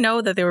didn't even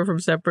know that they were from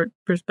separate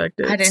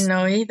perspectives. I didn't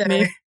know either.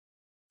 Maybe.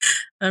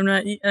 I'm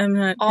not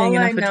paying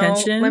enough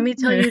attention. Let me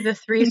tell you the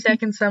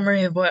 3-second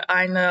summary of what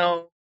I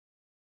know.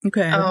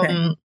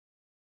 Okay.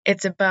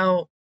 It's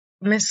about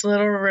Miss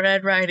Little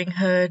Red Riding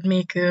Hood,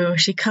 Miku.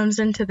 She comes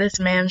into this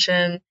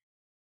mansion,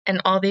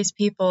 and all these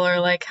people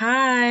are like,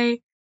 "Hi,"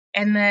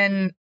 and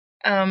then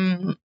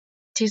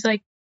she's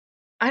like,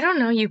 "I don't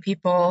know you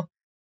people,"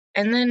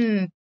 and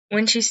then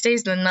when she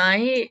stays the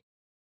night,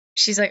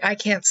 she's like, "I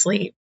can't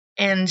sleep,"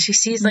 and she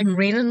sees like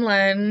Rin and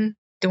Len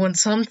doing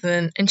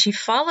something, and she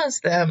follows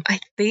them,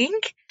 I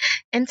think,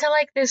 into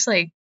like this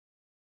like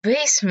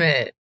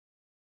basement,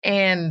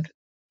 and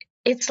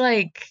it's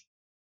like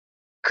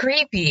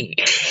creepy.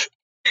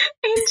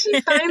 And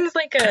she finds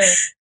like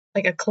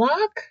a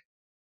clock.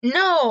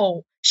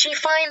 No, she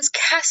finds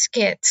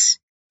caskets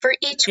for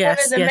each one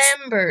of the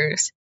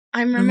members.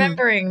 I'm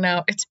remembering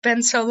now. It's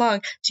been so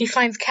long. She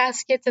finds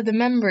caskets of the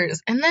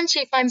members, and then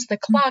she finds the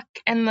clock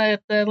and the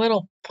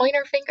little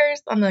pointer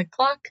fingers on the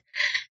clock.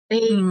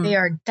 They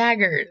are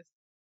daggers.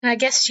 And I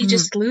guess she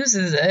just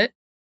loses it,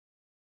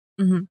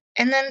 and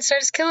then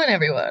starts killing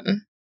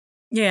everyone.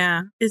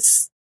 Yeah,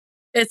 it's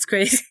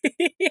crazy.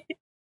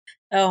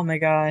 Oh my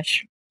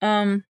gosh.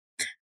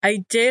 I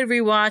did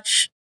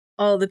rewatch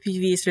all the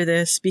PVs for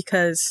this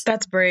because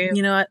that's brave.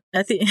 You know,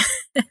 at the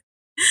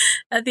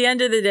at the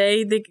end of the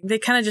day, they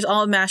kind of just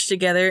all mashed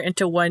together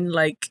into one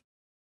like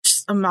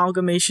just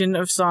amalgamation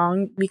of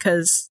song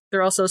because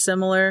they're all so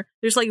similar.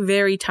 There's like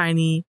very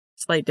tiny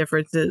slight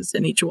differences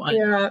in each one.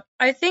 Yeah,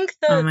 I think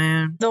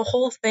the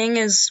whole thing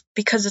is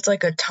because it's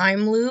like a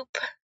time loop.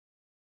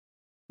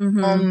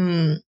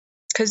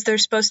 Because they're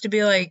supposed to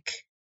be like,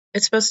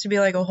 it's supposed to be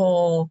like a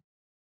whole,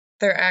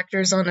 they're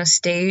actors on a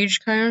stage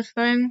kind of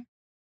thing.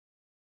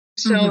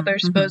 So they're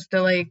supposed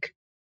to like,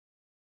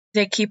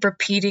 they keep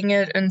repeating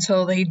it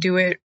until they do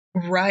it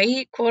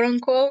right, quote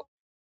unquote.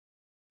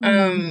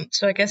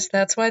 So I guess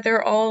that's why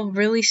they're all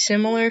really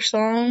similar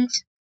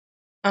songs.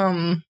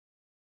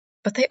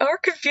 But they are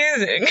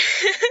confusing.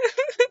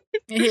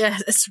 Yeah,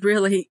 it's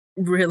really,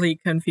 really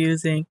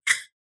confusing.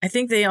 I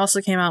think they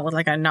also came out with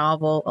like a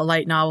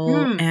light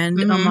novel and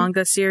a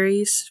manga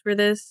series for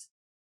this.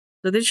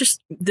 So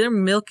they're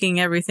milking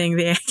everything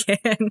they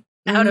can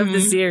out of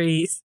the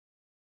series.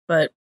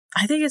 But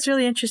I think it's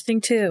really interesting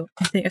too.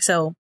 I think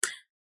so.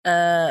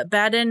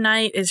 Bad End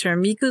Night is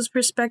from Miku's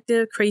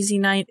perspective. Crazy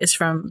Night is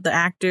from the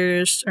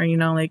actors, or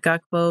like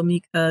Gakpo,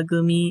 Mika,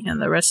 Gumi,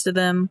 and the rest of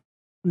them,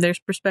 their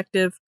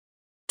perspective.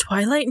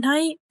 Twilight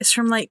Night is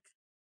from like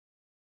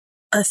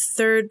a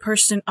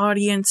third-person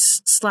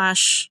audience /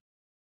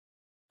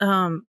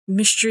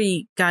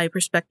 mystery guy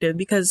perspective,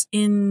 because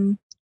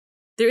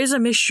there is a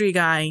mystery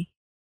guy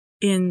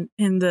in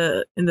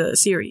the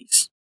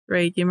series,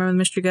 right? Do you remember the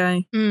mystery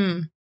guy?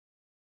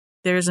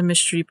 There's a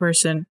mystery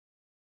person.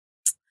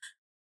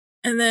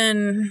 And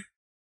then,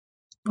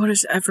 what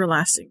is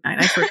Everlasting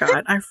Night? I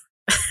forgot.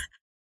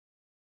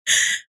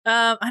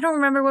 I don't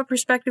remember what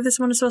perspective this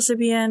one is supposed to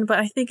be in, but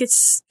I think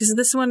it's because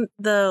this one,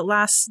 the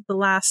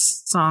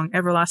last song,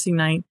 Everlasting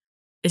Night,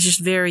 is just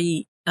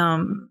very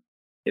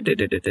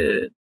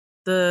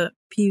the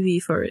PV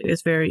for it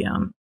is very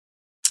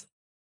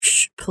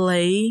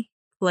play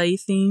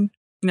theme,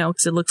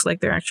 because it looks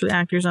like they're actually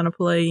actors on a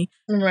play,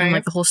 right? And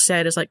like the whole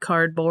set is like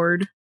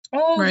cardboard.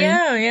 Oh, right?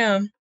 Yeah.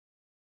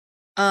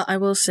 I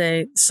will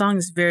say,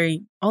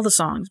 all the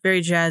songs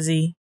very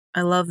jazzy.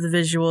 I love the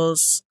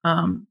visuals.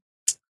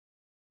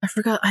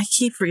 I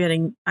keep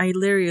forgetting. I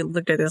literally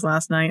looked at this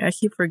last night. I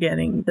keep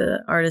forgetting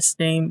the artist's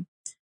name.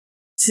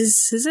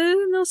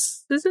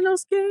 Suzunosuke?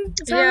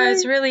 Yeah,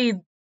 it's really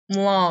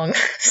long.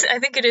 I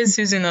think it is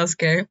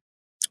Suzunosuke.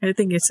 I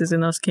think it's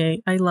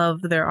Suzunosuke. I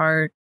love their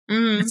art.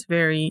 It's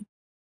very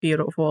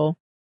beautiful.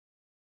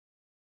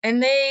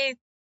 And they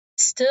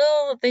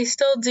still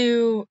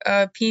do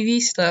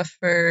PV stuff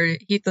for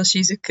Hito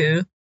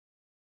Shizuku.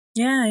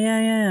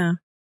 Yeah.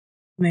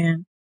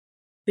 Man.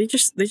 They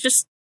just what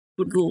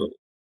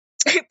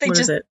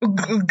is it?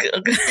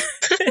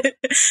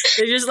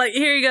 They're just like,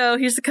 here you go.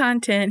 Here's the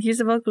content. Here's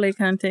the Vocaloid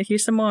content.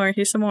 Here's some more.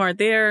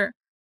 They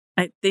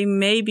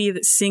may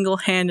be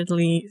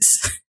single-handedly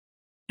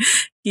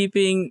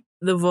keeping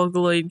the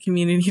Vocaloid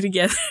community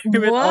together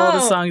with all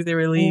the songs they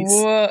release.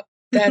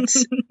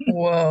 That's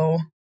whoa.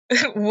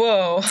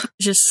 Whoa.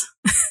 Just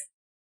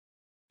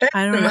That's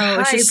I don't know.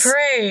 High It's just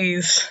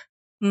praise.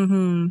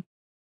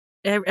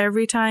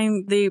 Every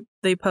time they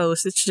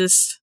post, it's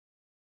just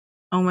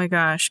oh my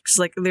gosh, because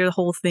like their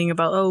whole thing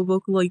about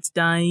Vocaloid's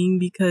dying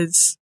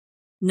because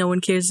no one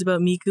cares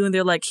about Miku, and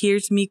they're like,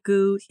 here's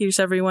Miku, here's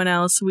everyone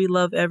else, we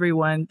love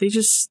everyone. They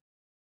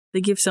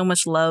give so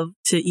much love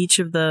to each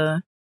of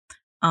the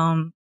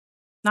not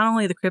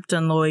only the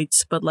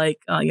Kryptonoids, but like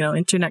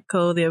Internet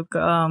Co. They have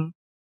Gakpo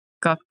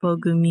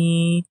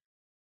Gumi.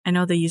 I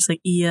know they use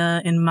like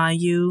Iya and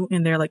Mayu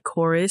in their like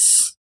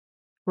chorus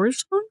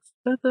songs.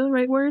 Is that the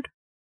right word?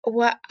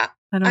 What?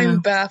 I'm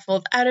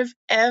baffled. Out of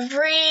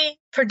every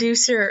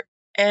producer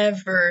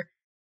ever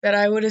that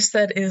I would have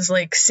said is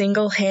like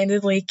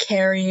single-handedly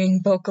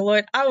carrying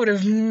Vocaloid, I would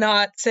have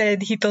not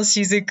said Hito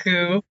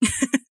Shizuku.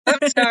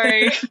 I'm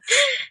sorry.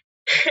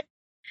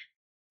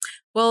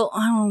 Well,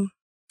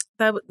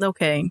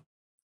 okay.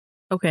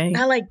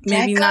 Not like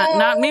maybe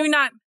Deco,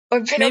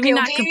 maybe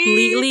not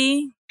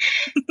completely.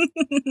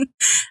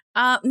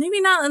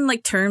 Maybe not in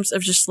like terms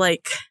of just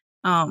like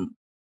what's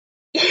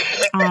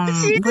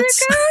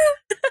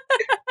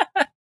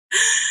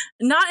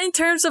not in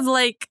terms of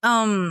like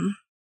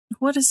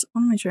what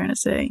am I trying to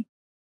say?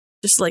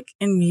 Just like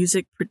in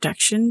music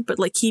production, but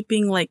like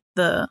keeping like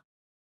the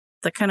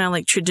kind of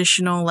like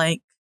traditional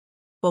like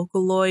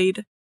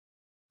Vocaloid,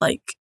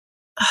 like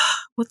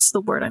what's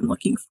the word I'm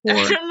looking for?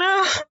 I don't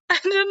know.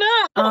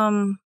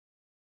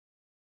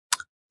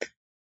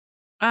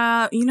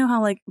 You know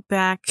how like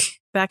back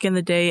in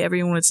the day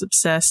everyone was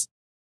obsessed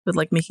with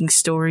like making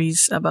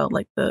stories about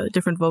like the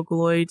different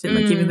Vocaloids and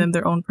like giving them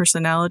their own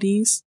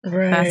personalities.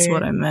 Right. That's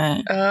what I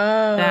meant.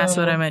 Oh. That's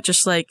what I meant.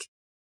 Just like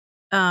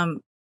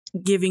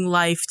giving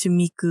life to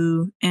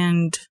Miku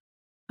and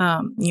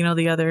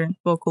the other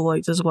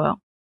Vocaloids as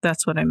well.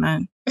 That's what I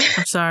meant.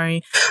 I'm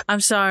sorry. I'm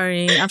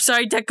sorry,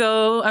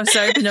 Deco. I'm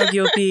sorry,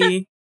 Pinocchio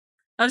P.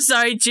 I'm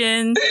sorry,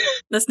 Jin.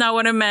 That's not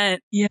what I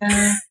meant.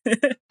 Yeah.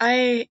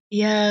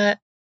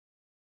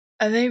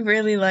 They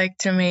really like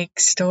to make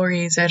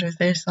stories out of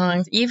their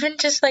songs. Even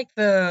just like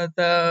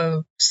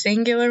the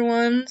singular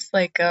ones,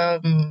 like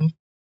the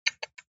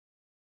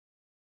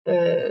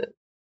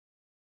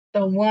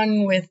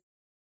one with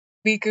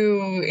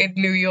Miku in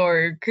New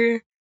York.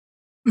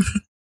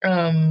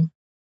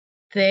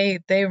 They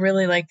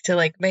really like to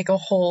like make a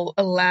whole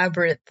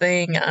elaborate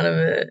thing out of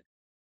it.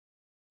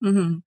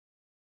 Mm-hmm.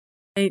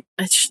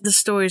 The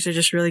stories are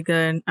just really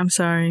good. I'm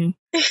sorry.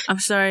 I'm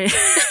sorry.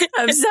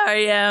 I'm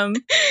sorry, Em.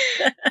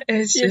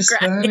 It's just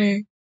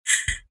funny.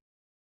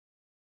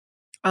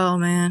 Oh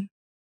man,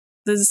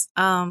 this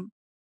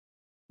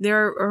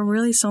there are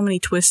really so many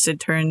twisted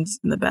turns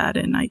in the Bad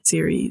at Night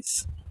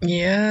series.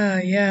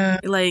 Yeah.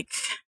 Like,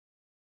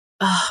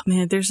 oh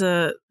man, there's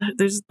the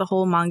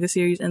whole manga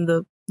series and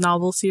the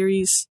novel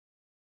series,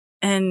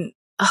 and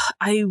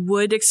I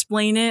would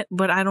explain it,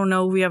 but I don't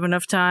know if we have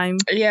enough time.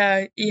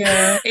 Yeah,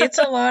 it's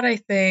a lot, I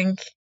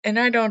think, and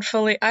I don't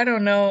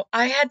know.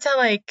 I had to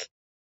like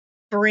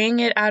bring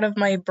it out of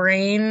my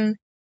brain.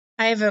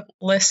 I haven't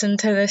listened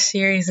to this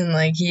series in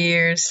like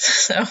years,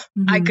 so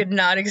I could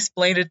not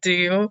explain it to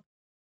you.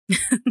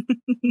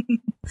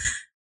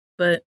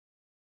 But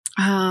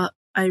I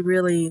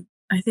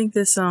think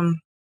this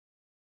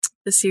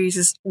series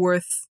is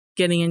worth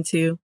getting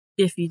into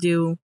if you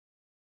do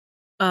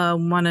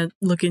want to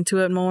look into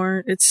it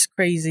more. It's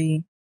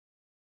crazy.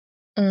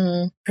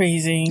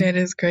 Crazy. It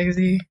is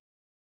crazy.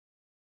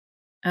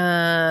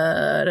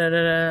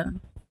 Oh,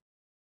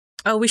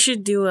 we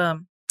should do a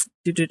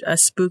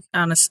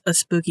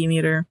spooky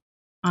meter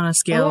on a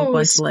scale of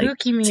 1 to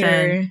like meter.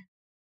 10.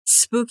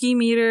 Spooky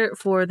meter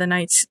for the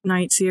night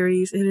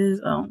series. It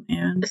is. Oh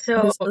man.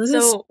 So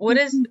what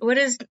is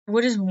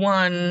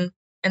 1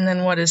 and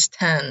then what is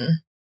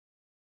 10?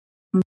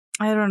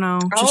 I don't know.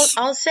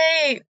 I'll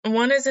say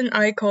 1 is an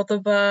Ai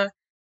Kotoba,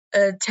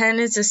 10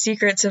 is the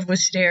Secrets of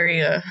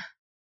Wisteria.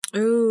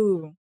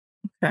 Ooh.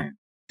 Okay.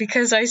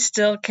 Because I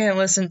still can't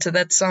listen to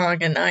that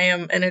song and I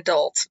am an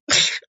adult.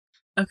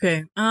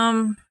 Okay.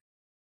 I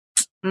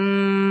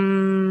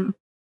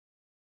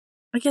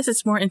guess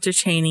it's more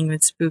entertaining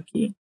than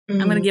spooky. I'm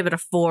gonna give it a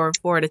 4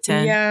 out of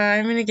 10. Yeah,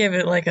 I'm gonna give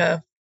it like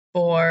a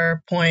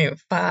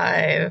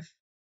 4.5.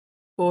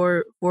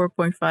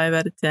 4.5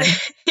 out of 10.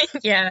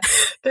 Yeah,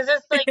 because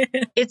it's like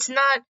it's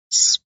not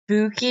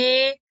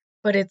spooky,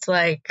 but it's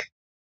like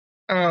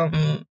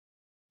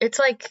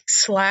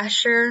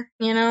slasher,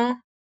 you know.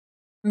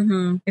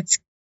 Mm-hmm.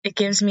 It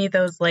gives me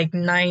those like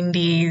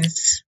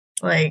 90s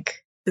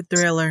like the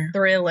thriller,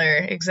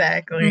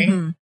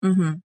 exactly.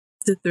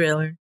 The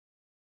thriller.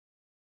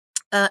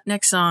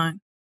 Next song.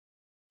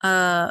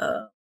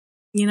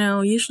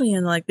 Usually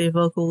in like the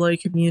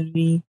Vocaloid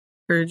community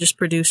or just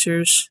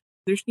producers,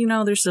 there's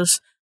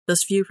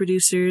those few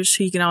producers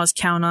who you can always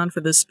count on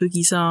for the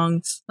spooky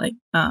songs. Like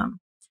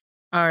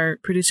our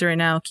producer right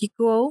now,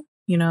 Kikuo.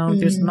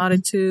 There's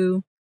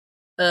Marutu.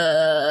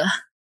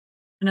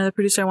 Another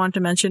producer I wanted to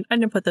mention, I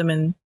didn't put them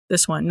in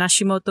this one.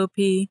 Nashimoto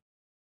P.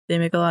 They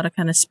make a lot of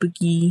kind of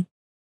spooky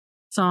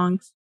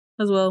songs.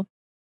 as well.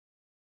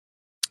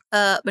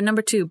 But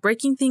number 2,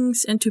 Breaking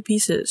Things into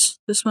Pieces.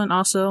 This one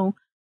also,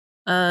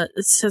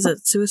 it says a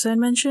suicide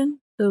mention,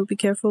 so be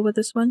careful with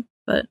this one.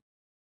 But,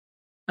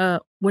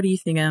 what do you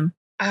think, Em?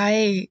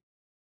 I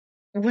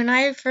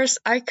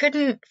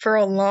couldn't, for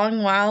a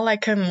long while, I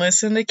couldn't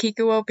listen to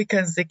Kikuo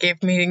because it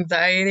gave me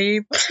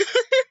anxiety.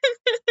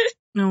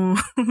 No,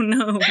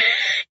 no.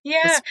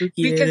 Yeah,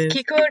 because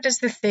Kikuo does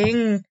the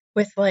thing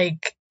with,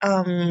 like,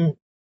 when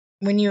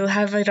you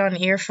have it on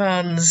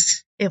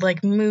earphones, it,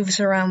 like, moves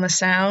around the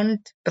sound,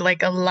 but,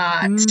 like, a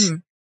lot.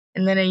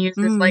 And then it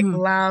uses, like,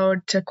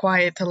 loud to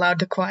quiet to loud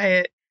to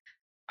quiet.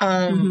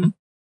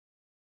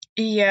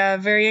 Yeah,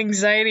 very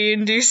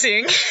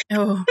anxiety-inducing.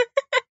 Oh.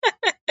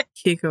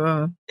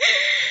 Kikuo.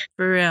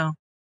 For real.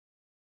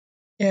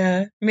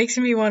 Yeah, makes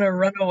me want to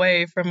run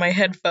away from my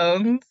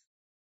headphones.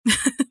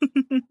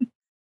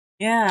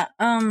 Yeah,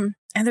 and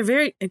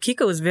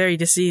Kikuo is very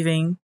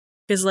deceiving.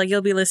 Because, like,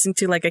 you'll be listening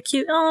to, like, a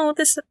cute,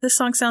 this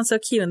song sounds so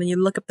cute, and then you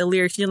look up the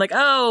lyrics, and you're like,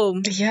 oh,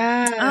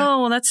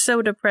 that's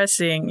so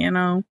depressing, you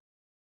know?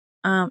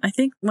 I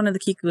think one of the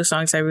Kikuo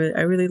songs I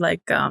really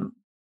like,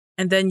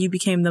 And Then You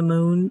Became the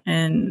Moon,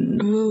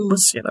 and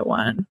what's the other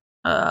one?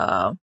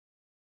 I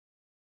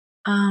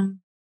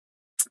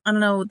don't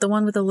know, the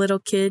one with the little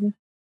kid.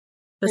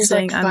 There's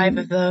saying, like 5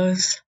 of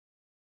those.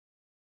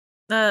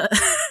 Or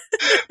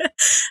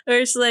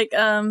it's like,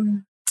 I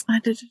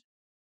don't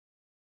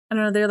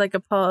know, they're like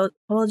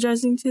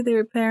apologizing to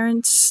their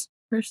parents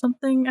or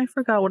something. I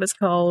forgot what it's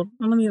called.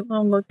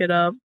 I'll look it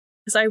up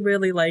because I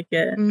really like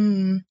it.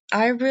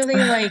 I really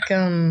like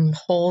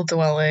Hole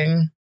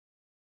Dwelling.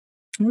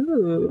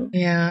 Ooh.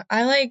 Yeah,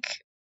 I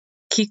like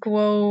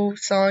Kikuo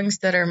songs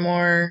that are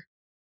more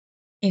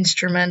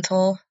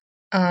instrumental.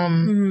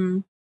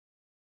 That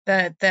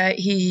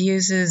he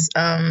uses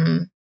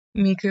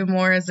Miku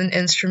more as an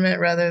instrument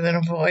rather than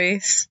a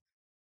voice.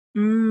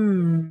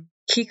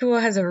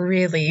 Kikuo has a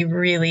really,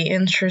 really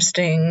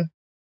interesting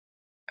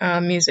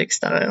music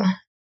style.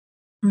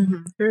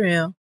 For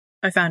real.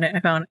 I found it.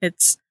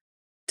 It's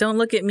Don't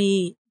Look at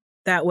Me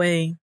That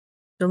Way.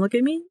 Don't Look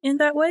at Me in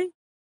That Way?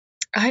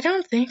 I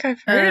don't think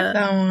I've heard of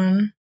that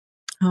one.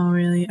 Oh,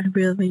 really?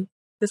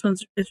 This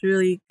one's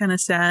really kind of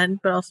sad,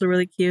 but also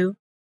really cute.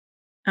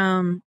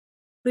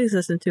 Please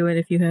listen to it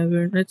if you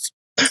haven't. It's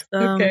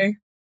okay.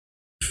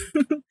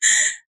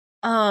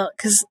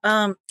 Because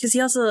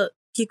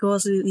Kikuo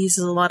also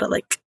uses a lot of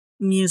like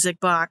music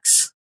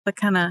box that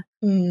kind of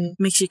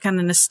makes you kind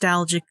of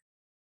nostalgic-y,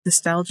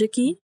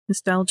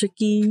 just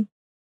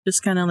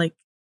kind of like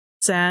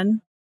sad.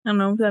 I don't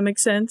know if that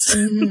makes sense.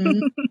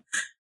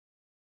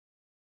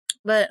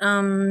 But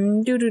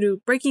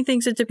Breaking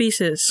Things into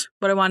Pieces.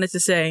 What I wanted to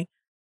say,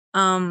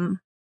 the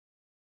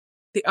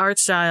art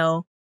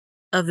style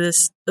of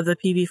the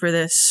PV for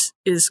this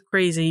is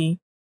crazy.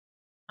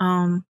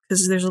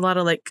 Because there's a lot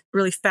of like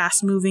really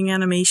fast moving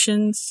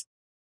animations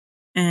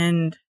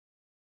and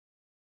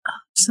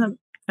some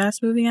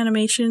fast moving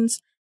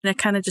animations, and it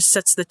kind of just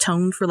sets the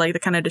tone for like the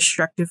kind of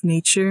destructive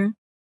nature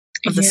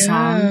of the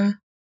song.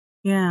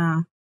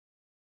 Yeah.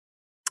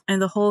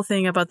 And the whole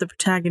thing about the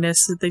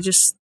protagonists that they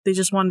just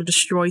want to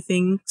destroy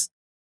things,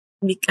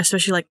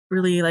 especially like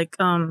really like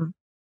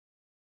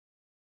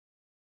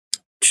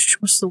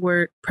what's the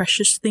word,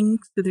 precious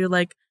things. So they're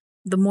like,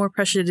 the more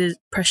precious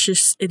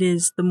it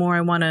is, the more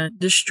I want to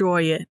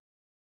destroy it.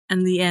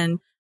 And in the end,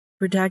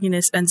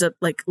 protagonist ends up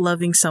like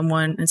loving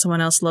someone and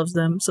someone else loves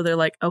them. So they're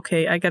like,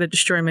 okay, I gotta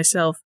destroy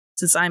myself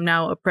since I'm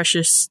now a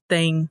precious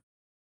thing.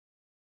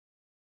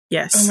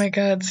 Yes. Oh my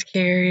god,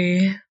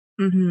 scary.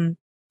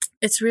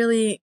 It's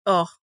really,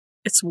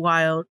 it's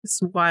wild.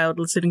 It's wild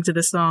listening to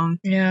this song.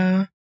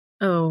 Yeah.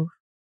 Oh.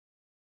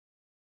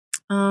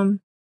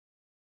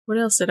 What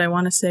else did I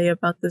want to say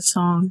about this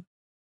song?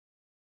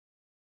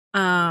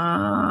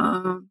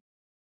 God,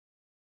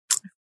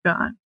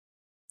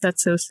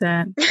 that's so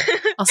sad.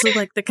 Also,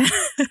 like the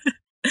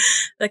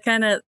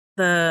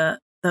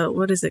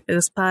what is it? It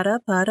goes para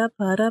para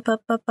para pa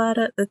pa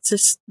para. That's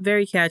just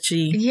very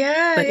catchy.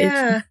 Yeah, but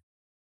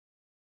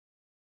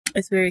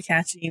it's very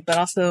catchy, but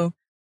also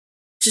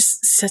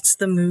just sets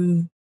the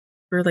mood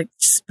for like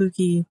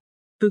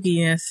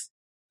spookiness.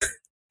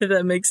 If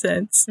that makes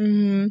sense.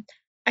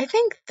 I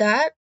think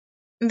that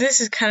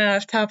this is kind of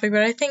off topic,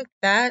 but I think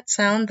that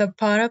sound, the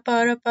para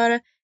para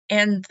para,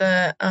 and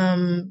the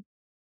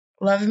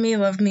love me,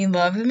 love me,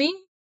 love me,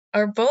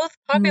 are both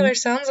popular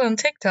sounds on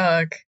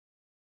TikTok.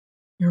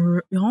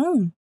 You're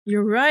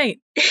right.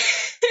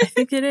 I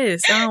think it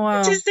is. Oh wow!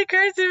 It just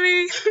occurred to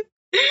me.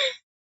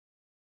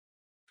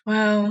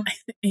 Wow.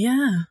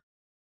 Yeah,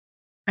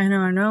 I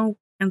know.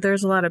 And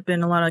there's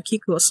been a lot of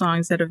Kikuo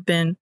songs that have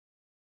been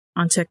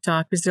on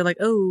TikTok because they're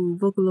like, oh,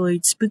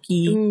 Vocaloid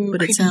spooky,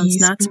 but it sounds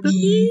not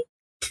spooky.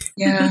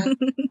 Yeah.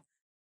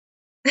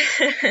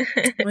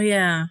 Well,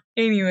 yeah.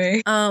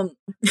 Anyway. The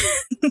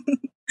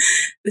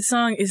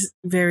song is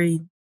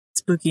very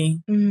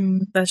spooky.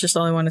 That's just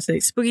all I want to say.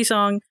 Spooky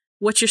song.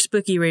 What's your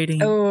spooky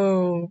rating?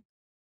 Oh,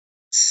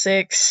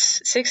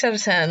 6 out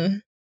of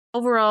 10.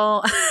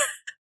 Overall,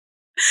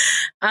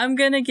 I'm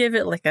gonna give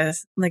it like a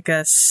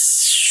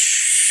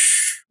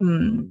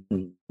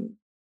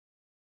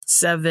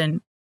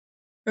 7.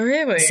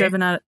 Really?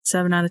 7 out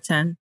of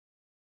 10.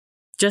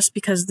 Just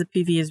because the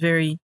PV is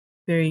very,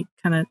 very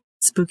kind of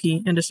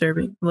spooky and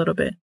disturbing a little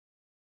bit.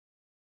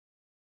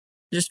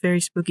 Just very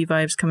spooky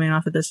vibes coming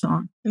off of this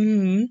song.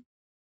 Mm-hmm.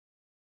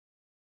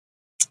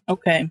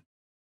 Okay.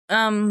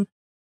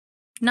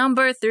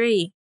 Number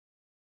 3.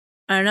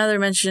 Another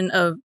mention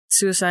of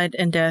suicide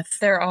and death.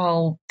 They're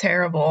all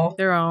terrible.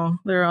 They're all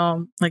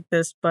like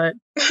this, but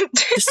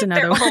just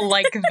another They're one. all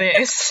like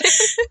this.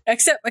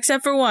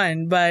 except for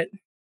one, but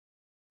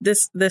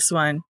this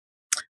one.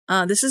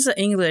 This is an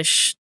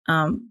English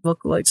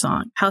Vocaloid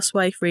song,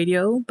 Housewife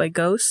Radio by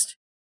Ghost.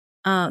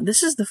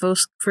 This is the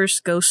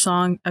first Ghost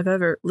song I've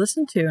ever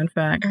listened to, in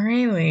fact.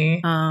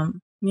 Really?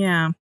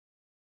 Yeah.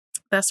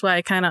 That's why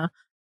I kind of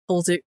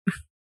hold it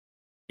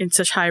in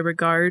such high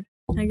regard,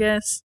 I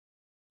guess.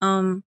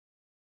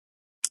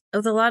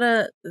 With a lot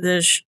of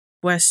the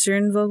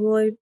Western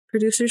Vocaloid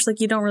producers, like,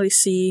 you don't really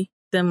see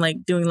them,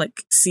 like, doing,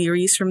 like,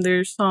 series from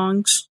their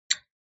songs.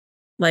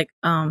 Like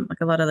a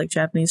lot of, like,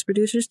 Japanese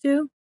producers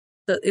do.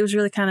 So it was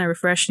really kind of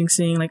refreshing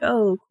seeing, like,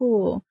 oh,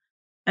 cool.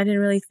 I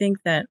didn't really think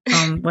that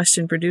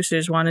Western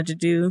producers wanted to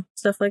do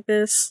stuff like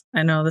this.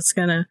 I know that's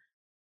kind of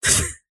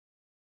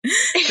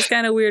it's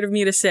kind of weird of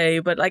me to say,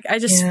 but like I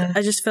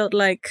just felt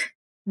like,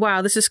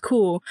 wow, this is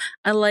cool.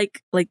 I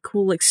like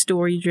cool, like,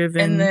 story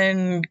driven. And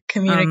then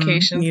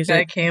Communications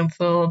got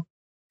canceled.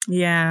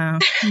 Yeah,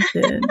 it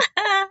did.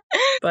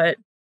 But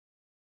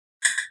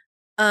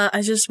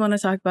I just want to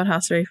talk about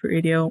Housewife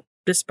Radio,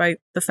 despite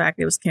the fact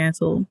it was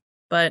canceled.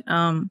 But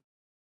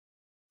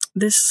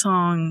this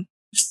song,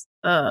 just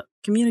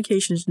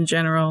Communications in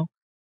general,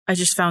 I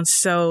just found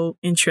so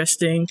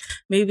interesting.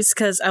 Maybe it's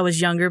because I was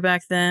younger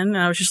back then, and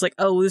I was just like,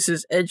 oh, this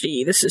is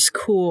edgy. This is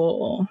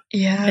cool.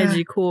 Yeah.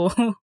 Edgy cool.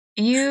 But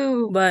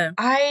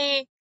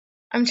I'm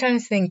trying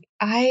to think.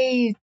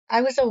 I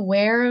was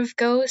aware of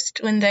Ghost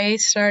when they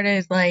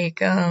started,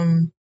 like,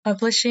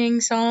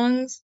 publishing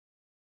songs.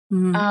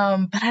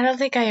 Mm-hmm. But I don't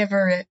think I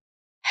ever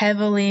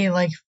heavily,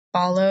 like,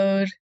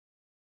 followed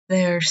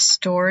their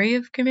story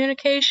of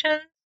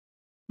Communication.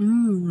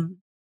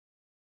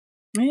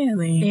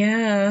 Really?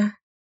 Yeah.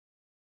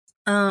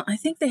 I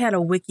think they had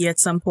a wiki at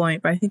some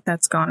point, but I think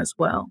that's gone as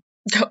well.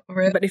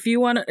 But if you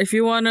want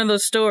to know the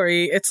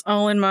story, it's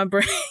all in my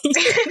brain.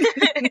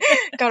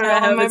 Got it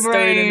all in my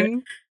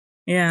brain.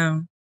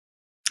 Yeah.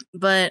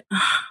 But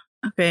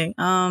okay.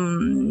 So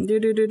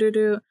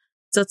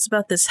it's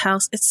about this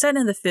house. It's set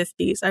in the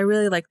 50s. I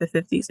really like the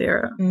 50s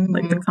era,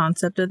 like the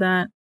concept of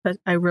that. But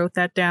I wrote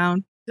that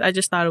down. I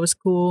just thought it was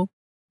cool.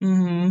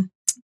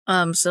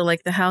 Mm-hmm. So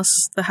like the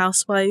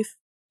housewife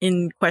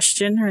in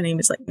question, her name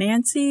is like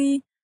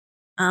Nancy.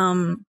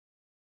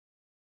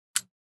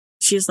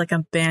 She has like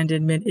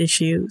abandonment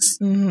issues,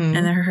 and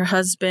then her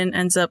husband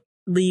ends up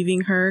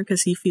leaving her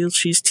because he feels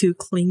she's too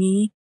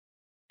clingy,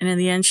 and in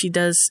the end she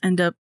does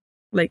end up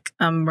like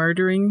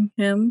murdering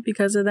him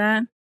because of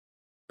that.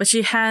 But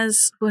she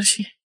has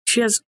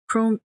she has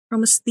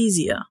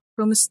chromesthesia.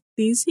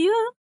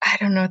 Chromesthesia? I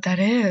don't know what that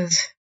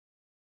is.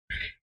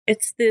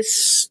 It's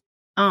this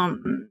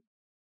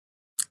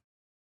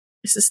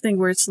thing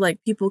where it's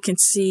like people can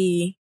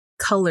see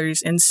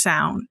colors and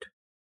sound.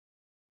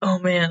 Oh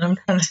man, I'm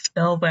trying to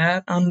spell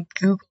that on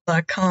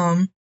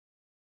Google.com.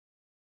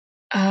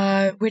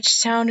 Which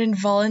sound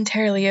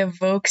involuntarily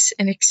evokes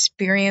an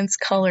experience,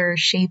 color,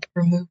 shape,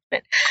 or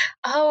movement.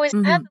 Oh, is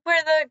that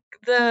where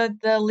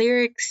the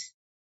lyrics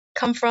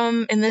come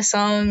from in this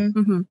song?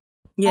 Mm-hmm.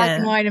 Yeah. Black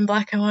and white and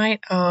black and white.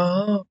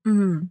 Oh.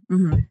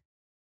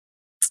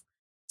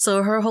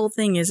 So her whole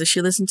thing is that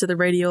she listened to the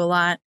radio a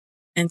lot.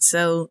 And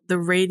so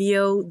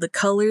the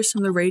colors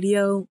from the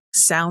radio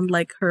sound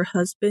like her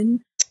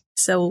husband.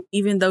 So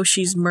even though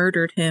she's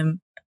murdered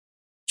him,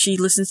 she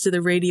listens to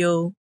the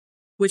radio,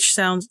 which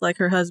sounds like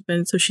her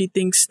husband. So she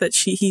thinks that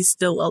he's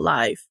still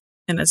alive,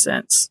 in a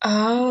sense.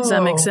 Oh. Does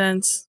that make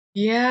sense?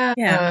 Yeah.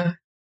 Yeah.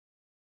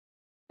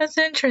 That's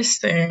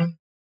interesting.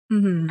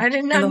 Mm-hmm. I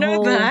did not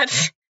know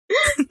that.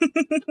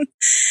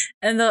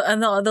 and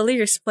the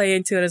lyrics play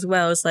into it as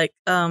well. It's like,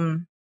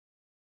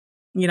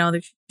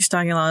 she's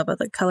talking a lot about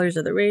the colors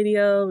of the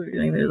radio,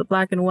 the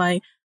black and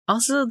white.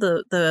 Also,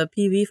 the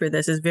PV for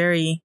this is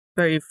very,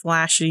 very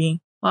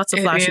flashy. Lots of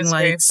flashing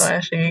lights. Very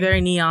flashy.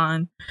 Very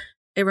neon.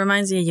 It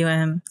reminds me of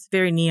UM. It's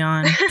very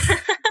neon.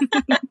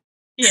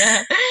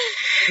 Yeah.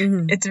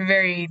 Mm-hmm. It's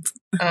very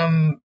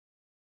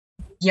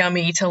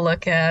yummy to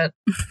look at.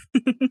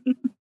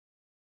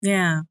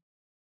 Yeah.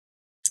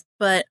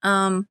 But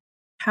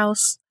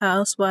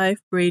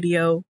Housewife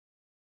Radio,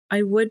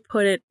 I would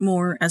put it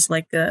more as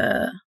like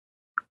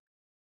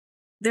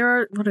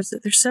there's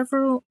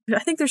several, I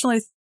think there's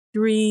only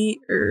 3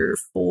 or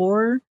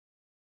 4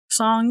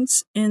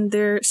 songs in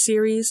their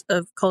series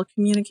called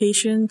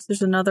Communications.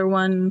 There's another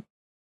one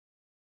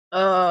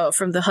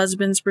from the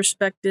husband's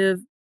perspective,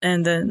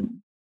 and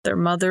then their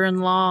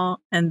mother-in-law,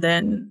 and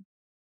then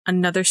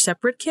another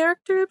separate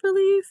character, I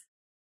believe.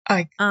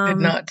 I could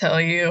not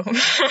tell you.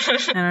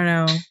 I don't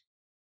know.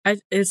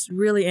 it's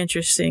really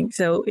interesting.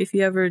 So if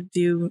you ever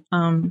do,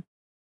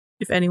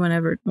 if anyone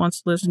ever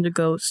wants to listen to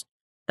Ghost,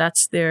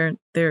 that's their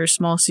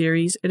small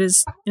series. It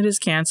is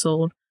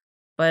canceled,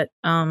 but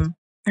I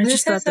this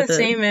just has thought that the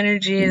same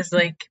energy as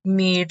like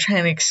me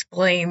trying to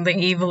explain the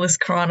Evilest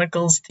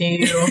Chronicles to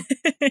you.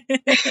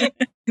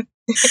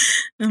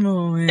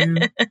 Oh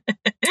man,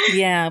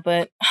 yeah,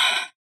 but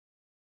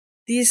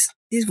these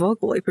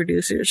Vocaloid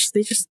producers,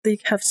 they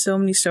have so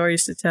many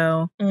stories to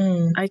tell.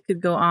 I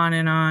could go on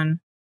and on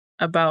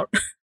about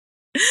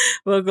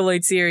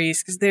Vocaloid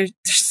series because they're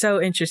so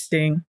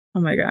interesting.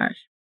 Oh my gosh.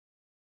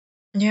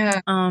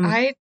 Yeah.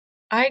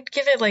 I'd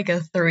give it like a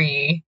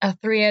 3 out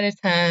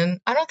of 10.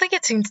 I don't think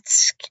it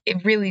seems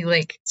really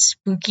like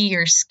spooky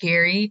or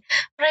scary,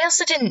 but I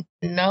also didn't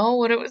know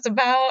what it was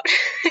about.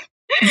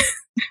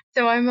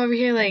 So I'm over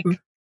here like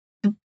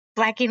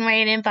black and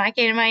white and black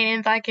and white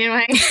and black and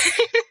white.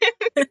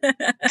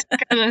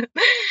 Kind of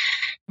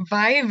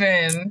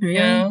vibing, you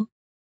know?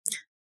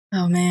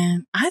 Oh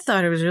man, I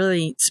thought it was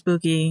really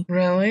spooky.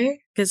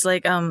 Really? Because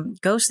like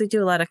Ghost, they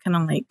do a lot of kind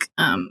of like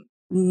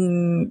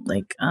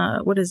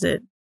what is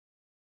it?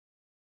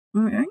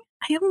 I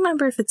don't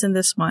remember if it's in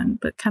this one,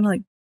 but kind of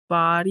like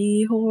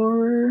body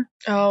horror.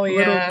 Oh yeah, a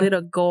little bit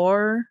of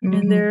gore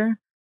in their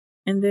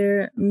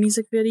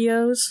music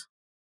videos.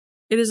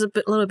 It is a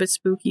little bit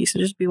spooky, so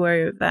just be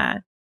wary of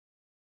that.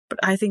 But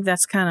I think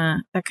that's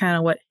kind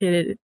of what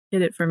hit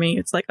it for me.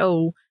 It's like,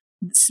 oh,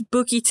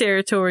 spooky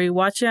territory,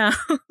 watch out.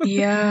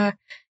 Yeah.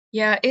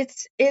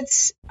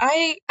 It's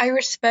I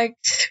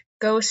respect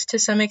Ghost to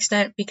some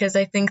extent because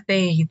I think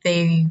they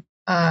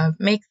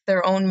make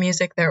their own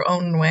music their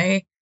own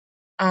way.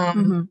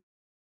 And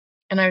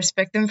I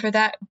respect them for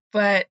that,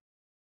 but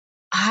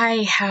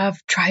I have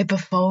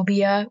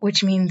trypophobia,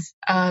 which means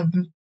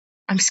I'm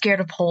scared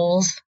of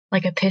holes,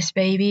 like a piss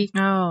baby.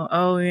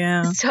 Oh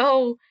yeah.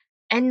 So,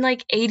 and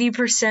like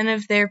 80%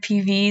 of their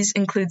PVs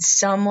include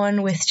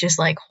someone with just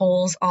like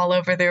holes all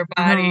over their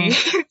body.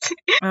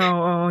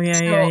 Oh yeah,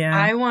 so yeah.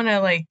 I want to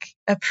like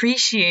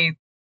appreciate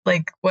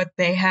like what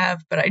they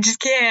have, but I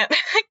just can't.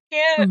 I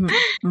can't.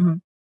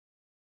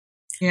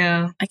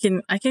 Yeah. I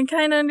can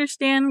kind of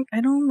understand.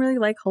 I don't really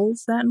like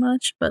holes that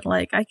much, but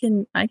like I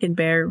can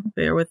bear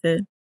with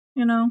it,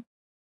 you know?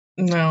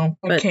 No,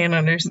 I can't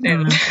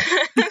understand.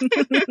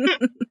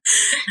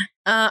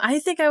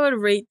 I think I would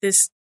rate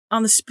this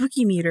on the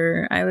spooky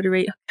meter. I would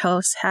rate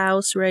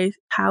Housewife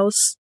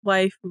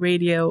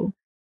Radio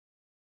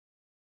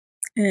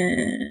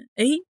 8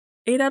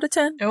 out of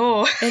 10.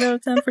 Oh, 8 out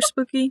of 10 for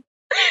spooky.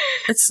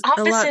 It's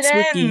opposite a lot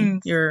spooky.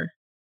 ends.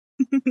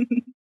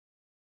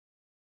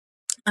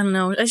 I don't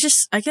know.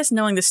 I guess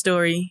knowing the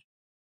story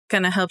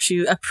kind of helps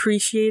you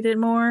appreciate it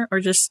more, or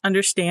just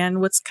understand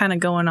what's kind of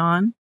going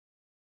on.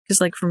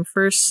 Because like from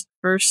first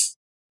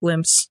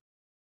glimpse,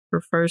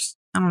 or first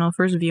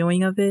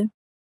viewing of it,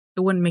 it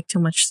wouldn't make too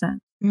much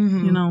sense.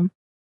 You know?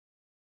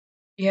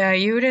 Yeah,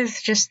 you would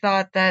have just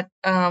thought that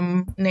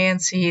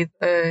Nancy,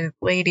 the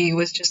lady,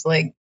 was just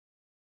like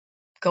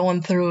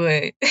going through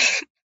it.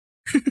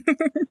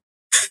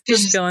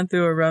 just going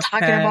through a rough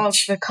talking patch. About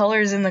the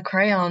colors in the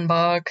crayon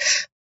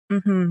box.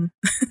 Song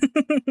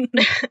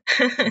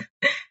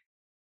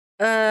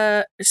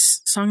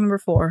number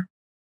 4.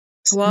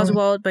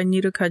 Oswald by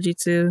Nido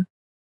Kajitsu.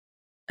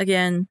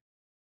 Again,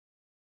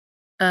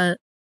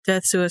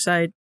 death,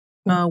 suicide,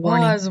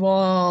 warning.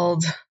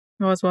 Oswald.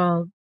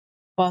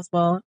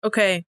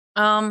 Okay.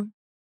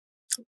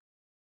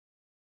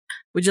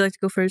 Would you like to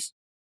go first?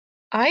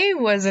 I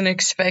wasn't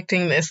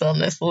expecting this on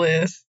this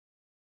list.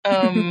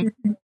 I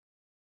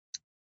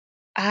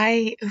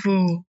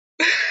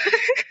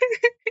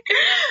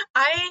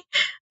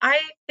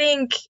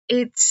think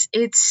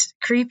it's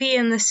creepy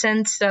in the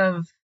sense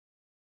of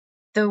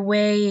the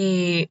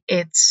way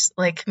it's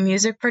like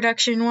music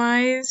production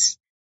wise.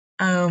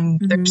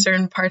 There's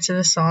certain parts of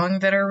the song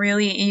that are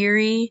really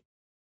eerie.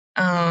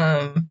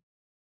 The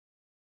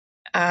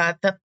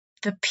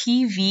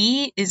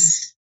PV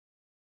is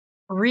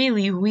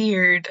really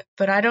weird,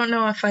 but I don't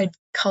know if I'd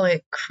call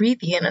it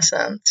creepy in a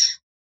sense.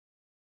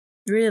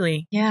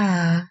 Really?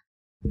 Yeah.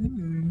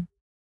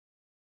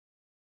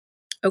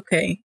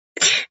 Okay.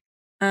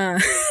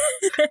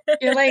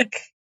 You're like,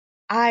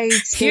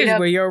 here's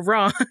where you're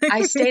wrong.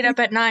 I stayed up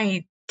at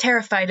night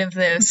terrified of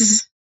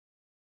this.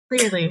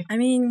 Clearly. I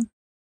mean,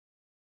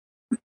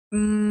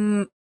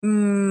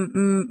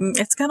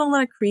 it's got a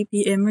lot of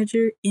creepy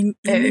imagery. It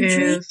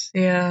is,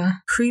 yeah.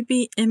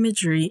 Creepy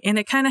imagery, and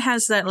it kind of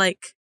has that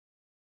like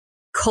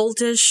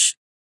cultish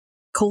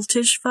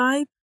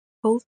vibe.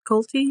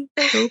 Culty.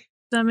 Does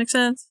that make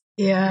sense?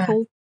 Yeah.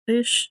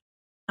 Cultish.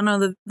 I don't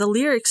know, the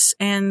lyrics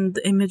and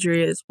the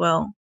imagery as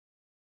well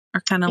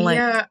are kind of like,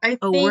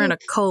 we're in a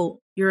cult.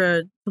 You're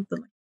a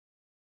something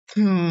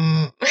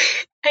like.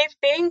 I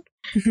think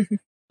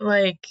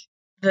like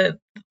the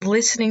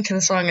listening to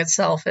the song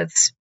itself,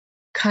 it's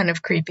kind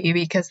of creepy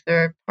because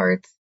there are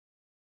parts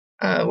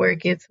where it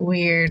gets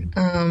weird.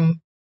 I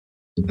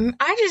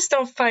just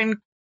don't find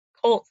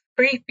cult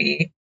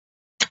creepy.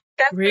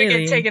 That's really? Gonna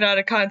get taken out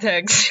of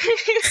context.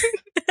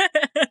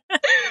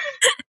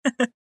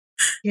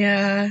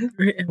 Yeah.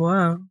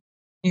 Wow.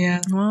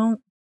 Yeah. Well,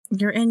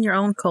 you're in your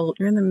own cult.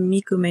 You're in the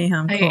Miku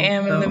Mayhem I cult.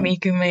 am in the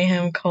Miku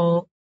Mayhem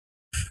cult.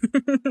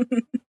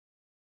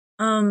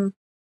 I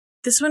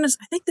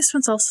think this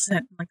one's also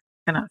set in like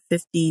kind of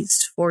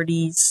 50s,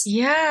 40s.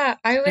 Yeah,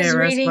 I was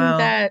reading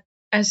that,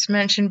 as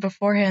mentioned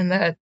beforehand,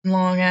 that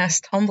long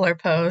ass Tumblr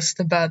post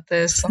about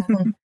this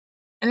song.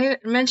 And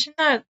it mentioned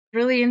that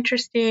really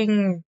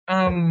interesting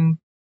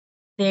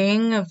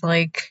thing of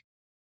like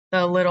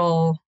the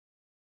little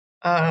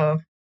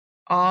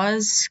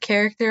Oz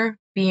character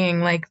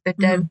being like the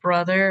dead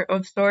brother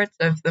of sorts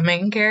of the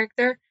main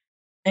character.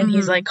 And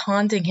he's like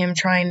haunting him,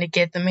 trying to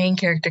get the main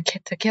character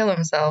to kill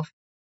himself.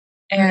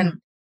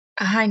 And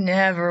I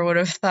never would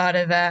have thought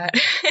of that.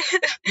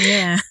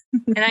 Yeah.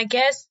 And I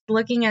guess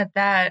looking at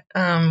that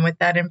with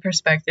that in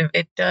perspective,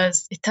 it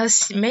does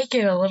make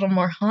it a little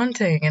more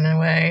haunting in a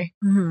way.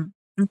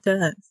 It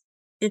does.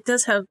 It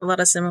does have a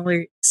lot of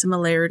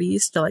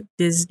similarities to like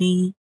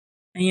Disney.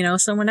 And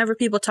so whenever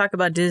people talk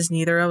about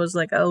Disney, they're always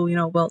like, oh,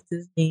 Walt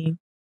Disney,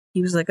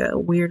 he was like a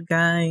weird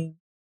guy.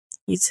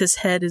 His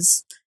head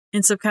is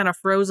in some kind of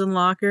frozen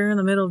locker in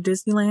the middle of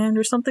Disneyland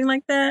or something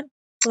like that.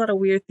 A lot of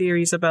weird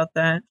theories about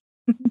that.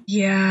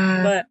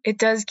 Yeah, but it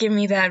does give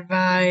me that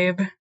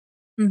vibe.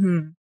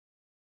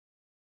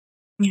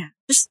 Yeah,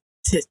 just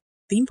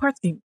theme parks,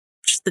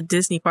 just the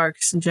Disney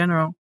parks in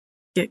general,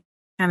 get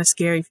kind of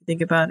scary if you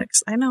think about it.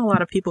 'Cause I know a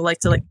lot of people like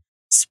to like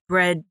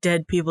spread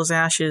dead people's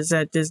ashes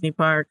at Disney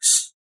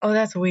parks. Oh,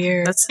 that's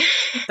weird.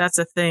 That's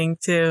a thing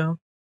too.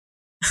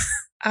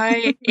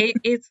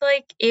 It's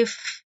like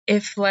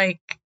if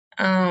like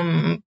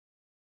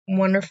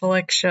Wonderful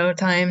X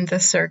Showtime, the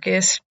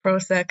Circus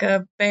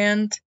Prosecco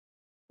band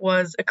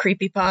was a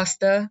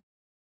creepypasta.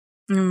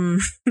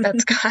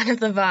 That's kind of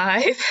the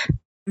vibe.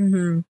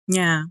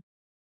 Yeah.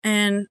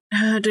 And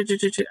I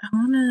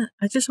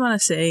just want to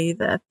say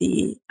that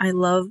I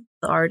love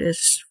the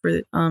artist for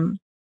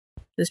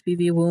this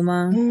PV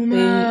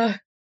Wuma.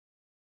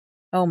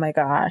 Oh my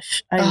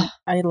gosh,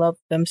 I love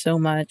them so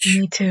much.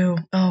 Me too.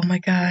 Oh my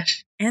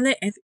gosh. And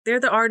they're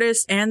the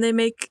artists, and they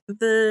make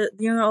the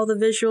all the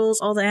visuals,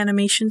 all the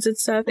animations and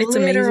stuff. It's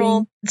literal,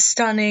 amazing,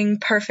 stunning,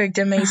 perfect,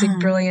 amazing,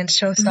 brilliant,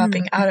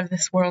 show-stopping, out of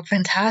this world,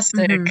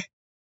 fantastic.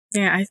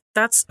 Yeah,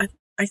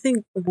 I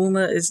think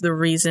Wuma is the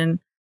reason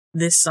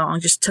this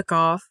song just took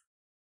off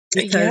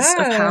because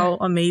of how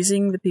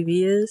amazing the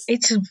PV is.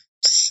 It's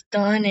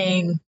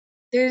stunning.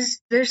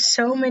 There's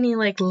so many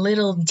like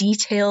little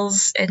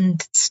details and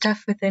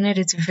stuff within it.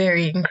 It's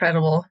very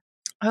incredible.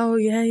 Oh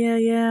yeah.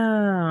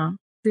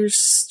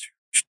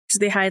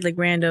 They hide like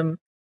random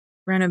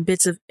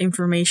bits of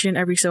information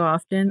every so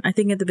often. I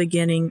think at the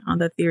beginning on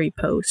the theory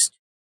post,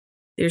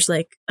 there's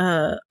like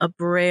a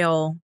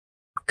Braille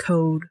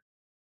code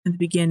in the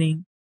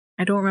beginning.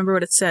 I don't remember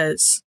what it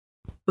says,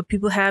 but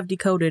people have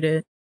decoded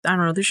it. I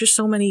don't know. There's just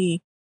so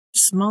many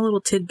small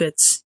little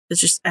tidbits that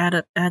just add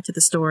to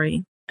the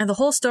story. And the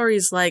whole story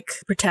is like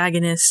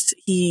protagonist.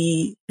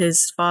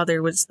 His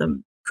father was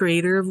the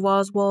creator of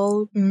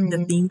Oswald,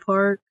 the theme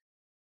park.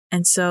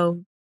 And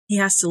so he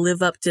has to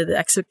live up to the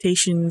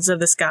expectations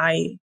of this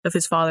guy, of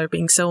his father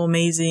being so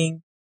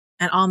amazing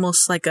and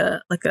almost like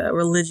a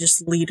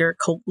religious leader,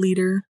 cult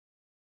leader,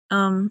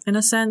 in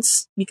a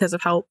sense, because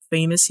of how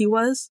famous he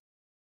was.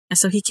 And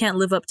so he can't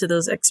live up to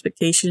those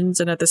expectations.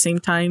 And at the same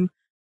time, you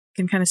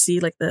can kind of see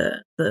like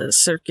the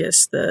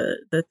circus,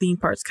 the theme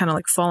parks kind of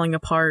like falling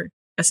apart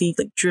as he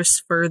like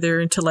drifts further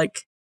into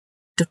like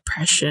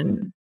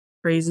depression,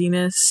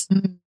 craziness.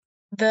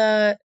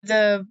 The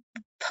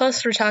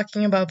post we're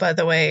talking about, by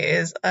the way,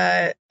 is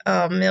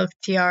Milk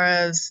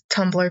Tiara's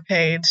Tumblr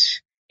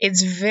page.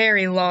 It's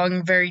very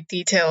long, very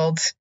detailed.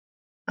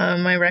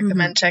 I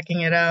recommend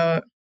checking it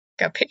out.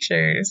 Got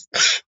pictures.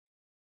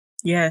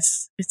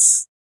 Yes, it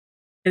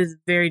is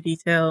very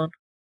detailed.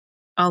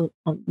 We'll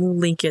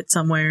link it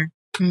somewhere.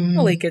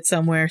 We'll link it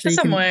somewhere so you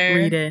can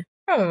read it.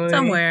 Probably.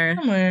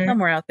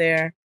 Somewhere out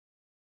there.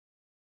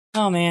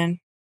 Oh man.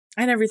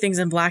 And everything's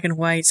in black and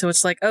white, so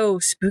it's like, oh,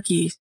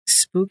 spooky.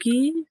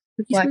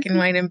 Black and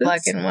white and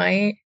black and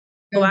white.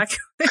 Black,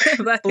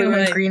 blue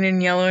and green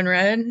and yellow and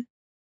red.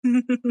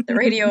 The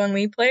radio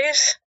only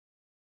plays.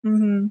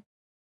 The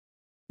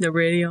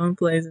radio only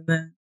plays in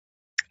that.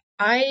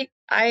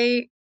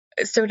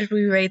 So did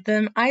we rate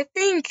them? I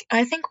think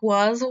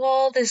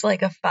Oswald is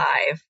like a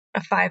 5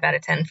 out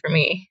of 10 for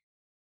me.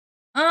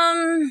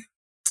 I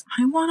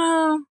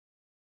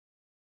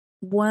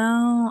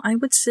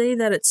would say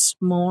that it's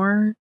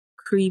more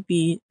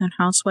creepy than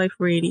Housewife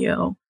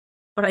Radio,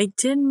 but I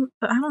don't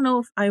know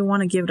if I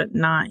want to give it a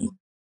 9,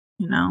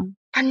 A 9?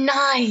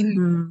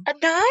 A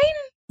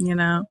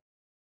 9?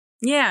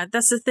 Yeah,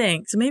 that's the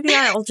thing. So maybe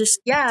I'll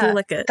just do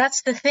like a...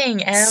 That's the thing,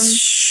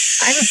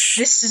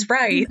 this is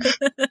right.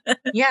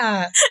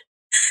 Yeah.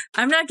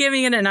 I'm not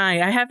giving it a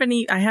 9. I haven't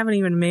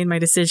even made my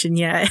decision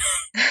yet.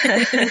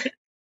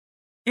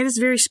 It is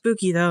very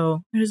spooky,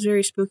 though. It is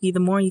very spooky.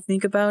 The more you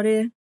think about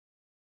it.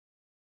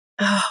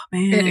 Oh,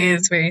 man. It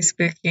is very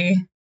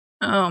spooky.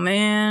 Oh,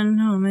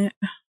 man.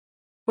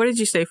 What did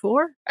you say,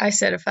 4? I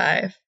said a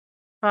 5.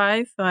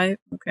 5.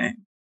 Okay.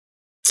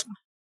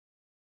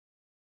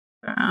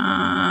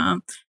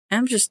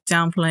 I'm just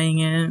downplaying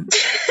it.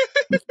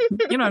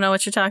 You don't know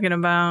what you're talking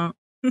about.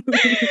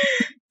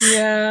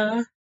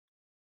 Yeah.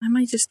 I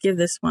might just give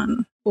this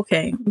one.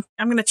 Okay,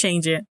 I'm gonna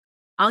change it.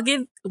 I'll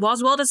give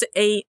Oswald as an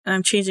 8, and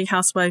I'm changing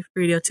Housewife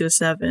Radio to a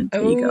 7.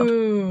 There you go.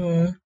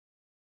 Ooh,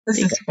 this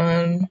is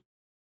fun.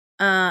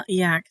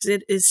 Yeah, because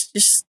it is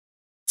just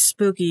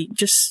spooky,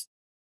 just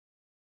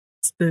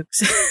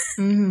spooks.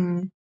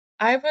 Mm-hmm.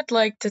 I would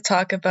like to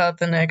talk about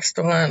the next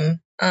one.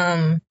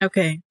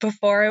 Okay.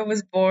 Before I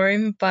Was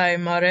Born by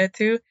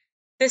Maretu.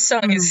 This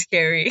song is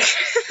scary.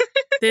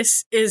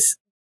 This is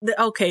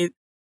okay.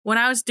 When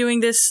I was doing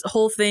this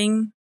whole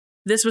thing,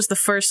 this was the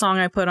first song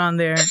I put on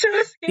there. So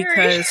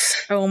scary.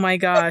 Because, oh my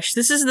gosh,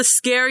 this is the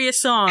scariest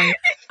song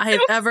I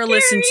have ever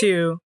listened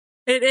to.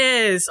 It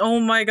is. Oh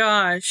my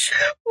gosh.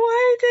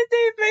 Why did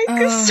they make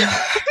a song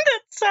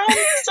that sounds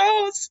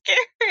so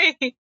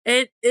scary?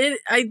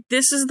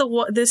 This is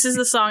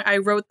the song I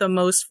wrote the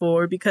most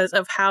for because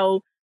of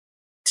how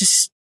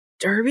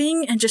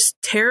disturbing and just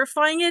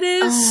terrifying it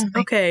is. Oh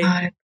my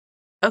God.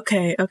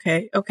 Okay.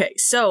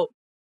 So,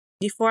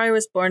 Before I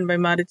Was Born by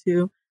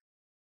Maretu.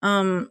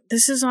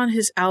 This is on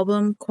his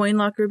album Coin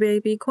Locker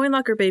Baby. Coin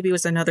Locker Baby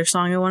was another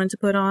song I wanted to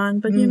put on,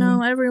 but you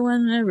know,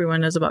 everyone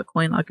knows about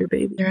Coin Locker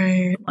Baby.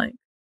 Right. Like,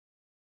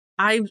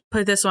 I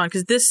put this on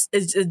because this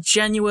is a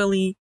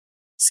genuinely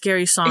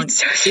scary song. It's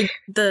so scary.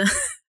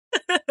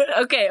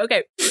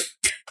 Okay.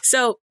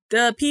 So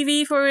the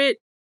PV for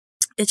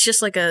it's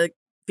just like a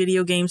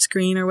video game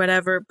screen or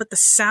whatever, but the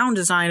sound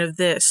design of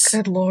this,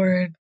 good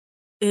Lord,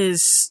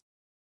 is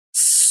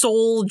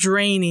soul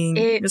draining.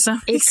 It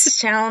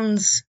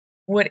sounds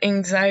what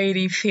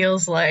anxiety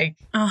feels like.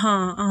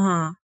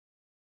 Like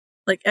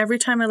every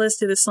time I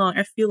listen to this song,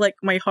 I feel like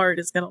my heart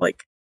is gonna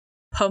like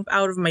pump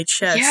out of my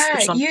chest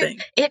or something.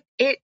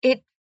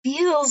 It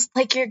feels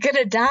like you're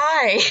gonna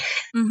die.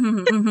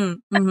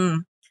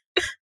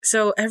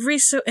 So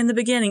in the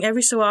beginning,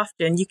 every so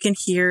often, you can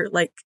hear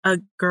like a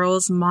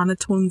girl's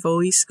monotone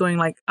voice going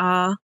like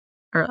or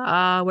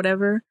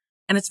whatever,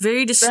 and it's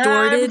very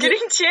distorted. I'm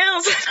getting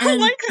chills. I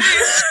don't like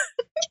this.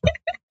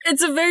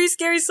 It's a very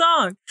scary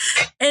song,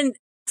 and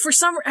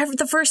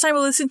the first time I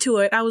listened to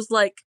it, I was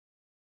like,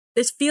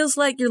 it feels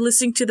like you're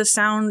listening to the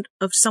sound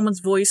of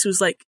someone's voice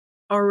who's like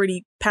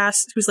already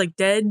passed, who's like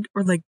dead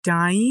or like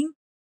dying.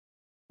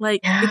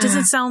 Like It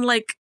doesn't sound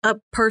like a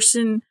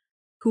person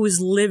who is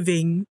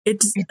living.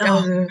 It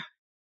doesn't.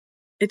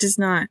 It does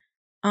not.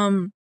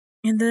 And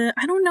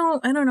I don't know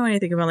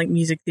anything about like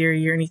music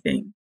theory or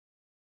anything,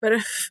 but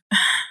if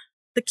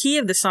the key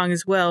of the song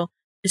as well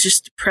is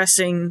just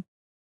depressing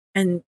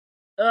and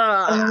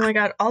oh my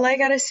God, all I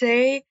gotta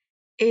say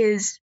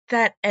is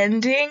that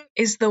ending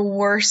is the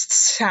worst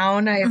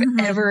sound I've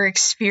ever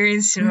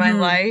experienced in my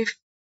life.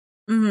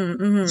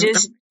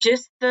 Just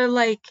the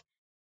like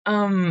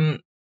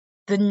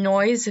the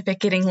noise of it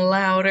getting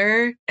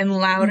louder and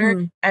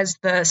louder as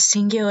the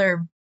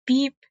singular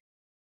beep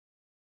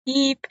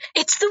beep.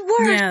 It's the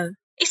worst. Yeah.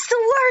 It's the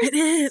worst. It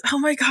is. Oh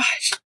my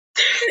gosh.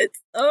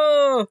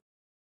 The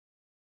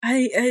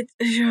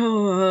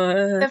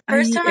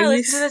first time I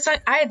listened to this song,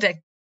 I had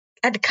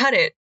to cut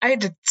it. I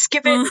had to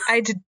skip it. I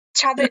had to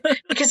chop it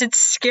because it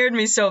scared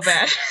me so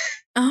bad.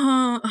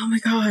 Oh my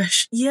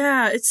gosh.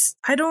 Yeah,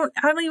 I don't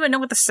even know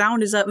what the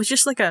sound is of. It's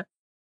just like a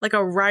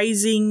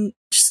rising,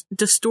 just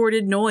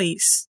distorted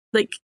noise.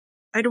 Like,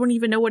 I don't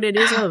even know what it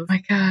is of. Oh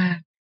my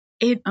God.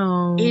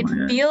 It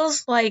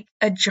feels like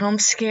a jump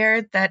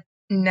scare that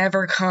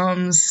never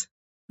comes.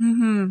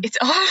 It's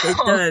awful. It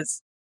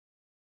does.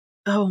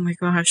 Oh my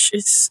gosh.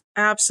 It's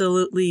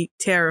absolutely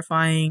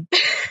terrifying.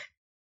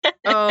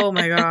 Oh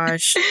my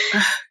gosh.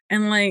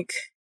 And like,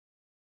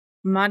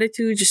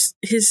 Maretu, just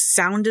his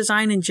sound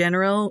design in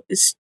general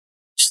is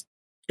just,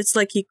 it's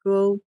like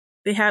Hiko.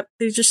 They're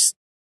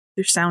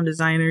sound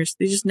designers.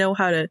 They just know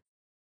how to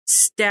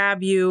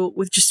stab you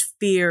with just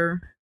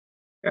fear.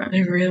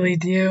 They really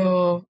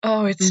do.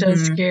 Oh, it's so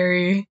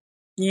scary.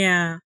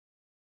 Yeah.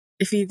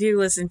 If you do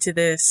listen to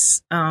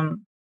this,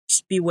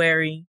 just be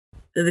wary.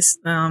 This,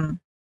 and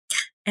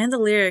the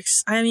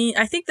lyrics. I mean,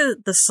 I think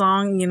the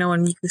song, you know,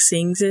 when Miku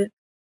sings it,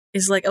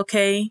 is like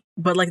okay,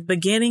 but like the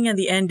beginning and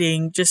the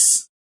ending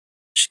just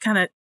kind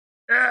of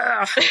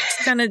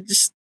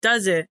just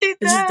does it. It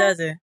just does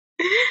it.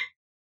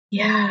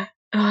 Yeah.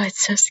 Oh,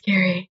 it's so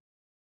scary.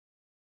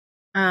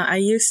 I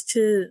used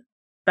to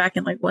back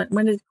in like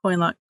when did Coin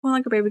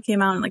Locker Baby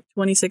came out in like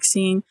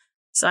 2016.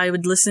 So I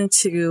would listen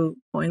to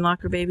Coin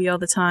Locker Baby all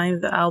the time,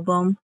 the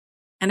album,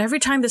 and every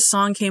time this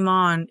song came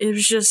on, it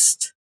was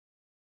just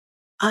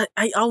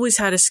I always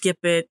had to skip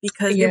it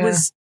because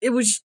it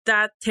was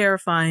that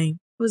terrifying.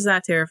 It was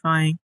that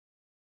terrifying.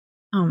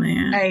 Oh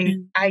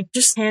man. I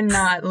just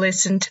cannot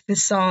listen to the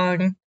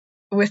song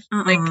with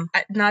like,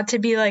 not to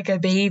be like a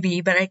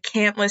baby, but I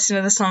can't listen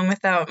to the song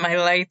without my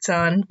lights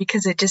on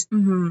because it just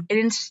it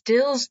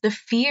instills the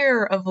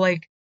fear of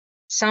like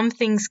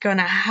something's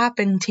gonna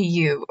happen to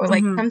you or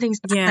like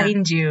something's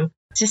behind you.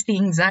 Just the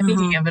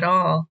anxiety of it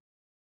all.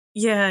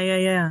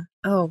 Yeah.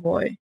 oh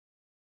boy.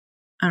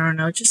 I don't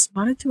know, just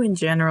Monatu in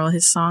general,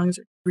 his songs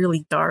are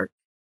really dark.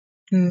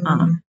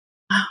 Mm.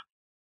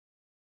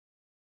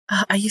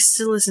 I used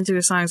to listen to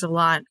his songs a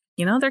lot.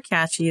 You know, they're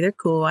catchy, they're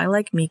cool. I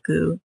like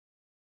Miku.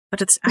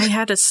 But I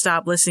had to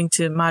stop listening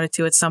to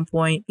Monatu at some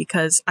point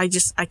because I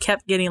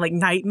kept getting like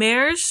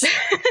nightmares.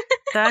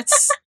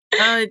 That's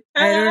I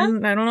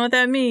don't know what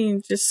that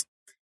means. Just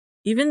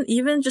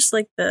even just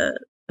like the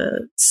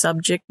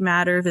subject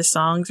matter of his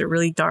songs are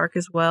really dark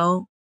as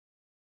well.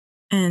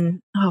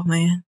 And oh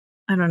man,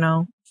 I don't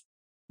know.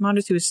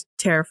 Monatu is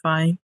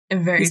terrifying.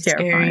 And very He's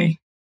terrifying.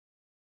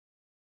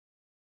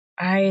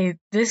 Scary.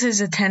 This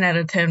is a 10 out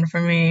of 10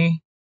 for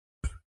me.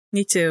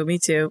 Me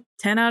too.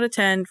 10 out of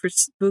 10 for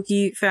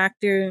spooky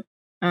factor.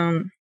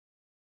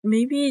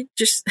 Maybe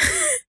just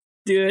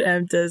do it,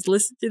 Em does.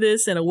 Listen to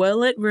this in a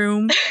well-lit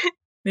room.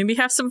 Maybe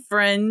have some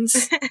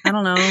friends. I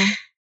don't know.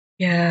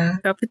 Yeah.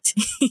 Cup of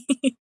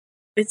tea.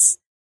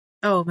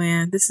 Oh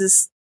man,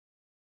 this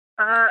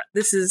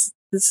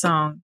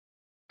song.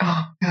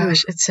 Oh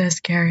gosh, it's so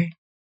scary.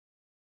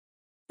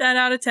 10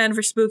 out of 10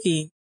 for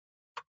spooky.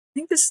 I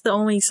think this is the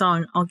only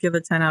song I'll give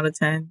a 10 out of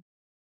 10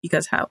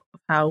 because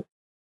how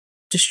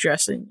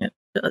distressing it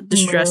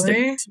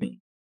Really? to me.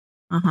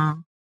 Uh-huh.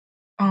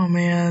 Oh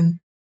man.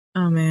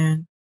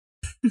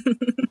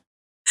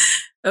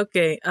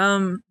 Okay,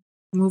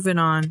 moving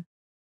on.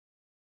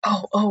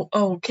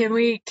 Oh, can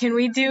we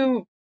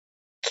do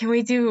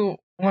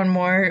one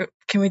more?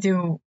 Can we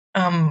do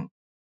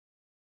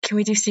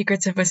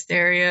Secrets of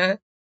Wisteria?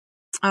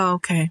 Oh,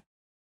 okay.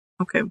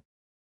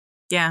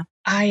 Yeah.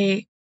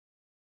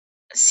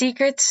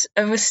 Secrets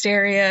of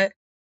Wisteria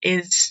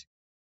is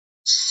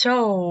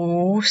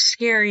so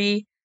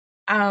scary.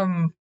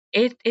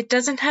 It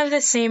doesn't have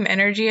the same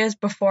energy as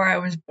Before I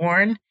Was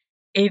Born.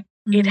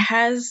 It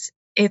has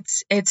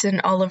it's an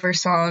Oliver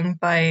song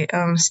by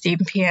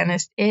Stephen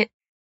Pianist. It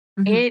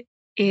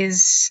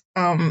is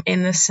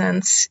in the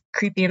sense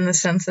creepy in the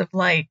sense of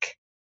like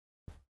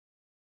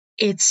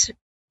it's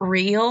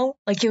real,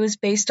 like it was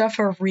based off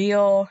a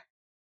real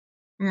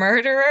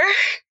murderer.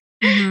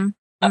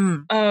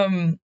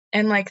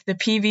 And like the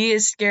PV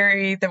is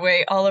scary, the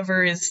way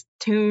Oliver is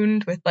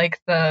tuned with like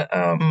the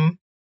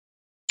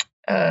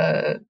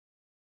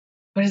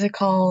what is it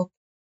called?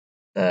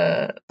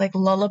 The like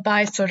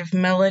lullaby sort of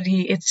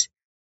melody. It's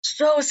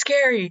so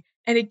scary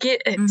and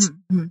it's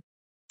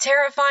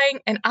terrifying.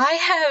 And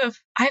I've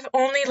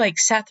only like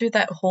sat through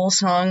that whole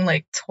song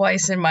like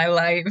twice in my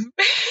life.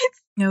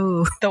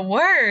 It's the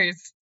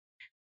worst.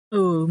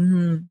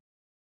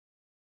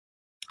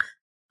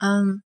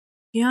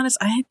 Be honest,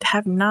 I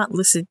have not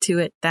listened to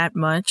it that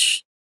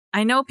much.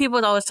 I know people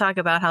would always talk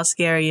about how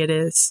scary it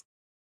is.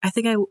 I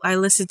think I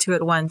listened to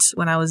it once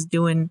when I was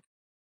doing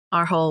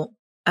our whole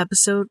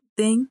episode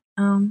thing.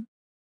 I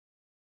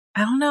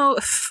don't know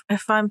if I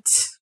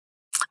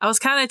was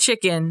kind of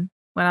chicken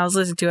when I was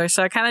listening to it,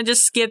 so I kind of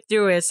just skipped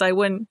through it, so I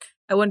wouldn't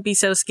be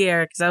so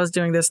scared because I was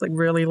doing this like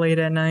really late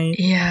at night.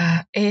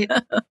 Yeah,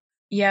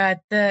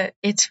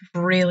 it's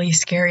really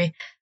scary.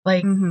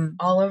 Like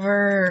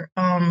Oliver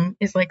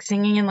is like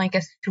singing in like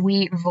a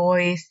sweet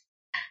voice,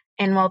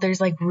 and while there's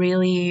like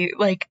really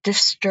like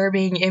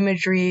disturbing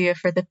imagery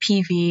for the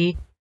PV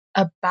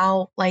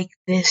about like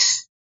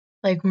this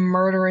like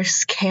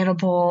murderous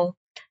cannibal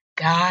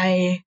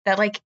guy that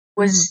like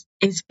is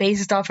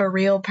based off a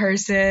real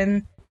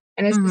person,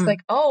 and it's just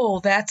like, oh,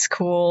 that's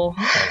cool.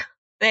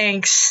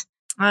 Thanks.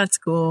 That's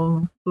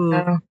cool.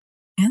 Ooh.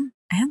 And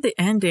the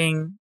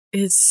ending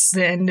is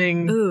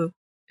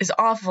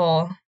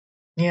awful.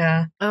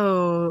 Yeah.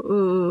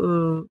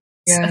 Oh.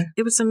 Yeah.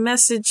 It was a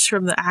message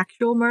from the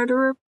actual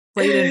murderer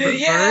played in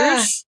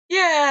reverse.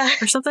 Yeah.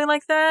 Or something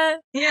like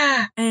that.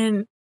 Yeah.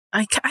 And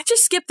I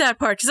just skipped that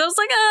part because I was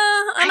like,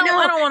 I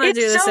don't want to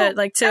do this at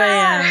like 2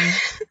 a.m.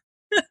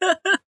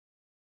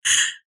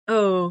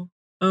 Oh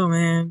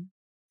man.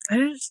 I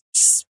just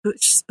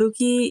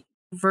spooky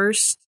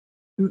verse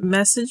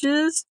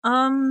messages.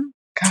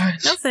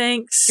 Gosh. No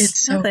thanks.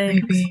 It's so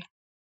creepy.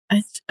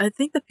 I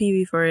think the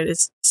PV for it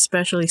is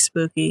especially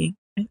spooky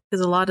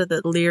because a lot of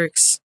the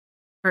lyrics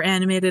are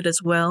animated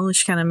as well,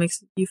 which kind of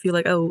makes you feel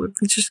like, oh,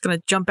 it's just gonna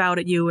jump out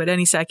at you at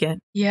any second.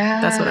 Yeah,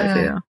 that's what I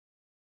feel.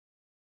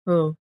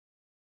 Oh,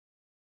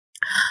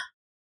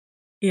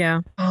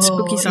 yeah,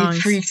 spooky songs.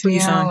 It freaks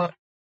me out.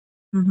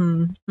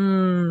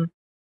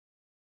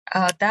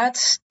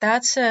 That's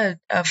a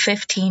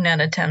 15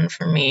 out of 10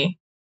 for me.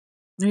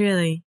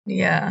 Really?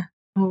 Yeah.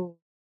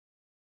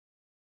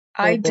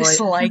 I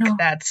dislike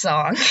that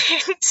song.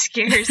 It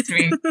scares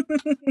me.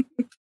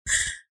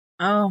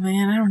 Oh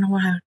man, I don't know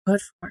what I would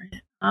put for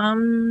it. Oh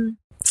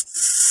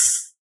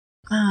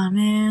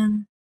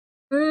man.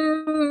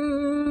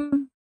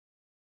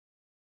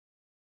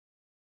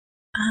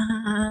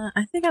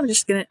 I think I'm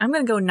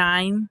gonna go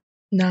 9.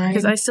 9?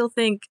 Because I still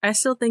think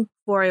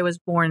Before I Was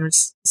Born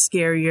was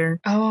scarier.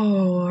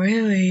 Oh,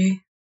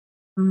 really?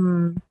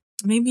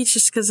 Maybe it's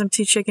just because I'm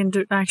too chicken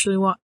to actually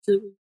watch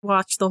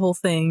the whole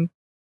thing.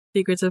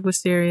 Secrets of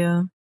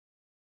Wisteria.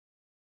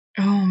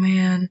 Oh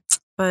man.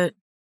 But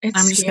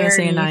I'm just gonna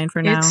say a 9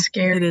 for now. It's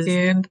scary, it is.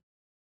 Dude.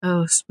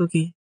 Oh,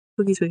 spooky.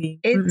 Spooky.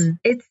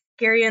 It's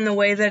scary in the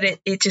way that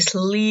it just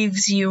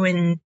leaves you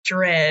in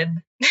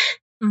dread.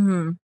 Do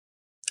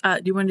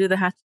you want to do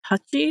the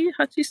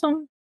Hachi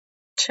song?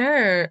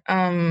 Sure.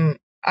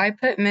 I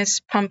put Miss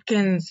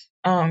Pumpkin's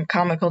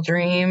Comical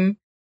Dream.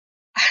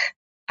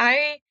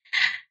 I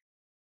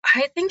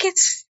think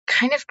it's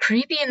kind of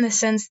creepy in the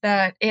sense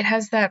that it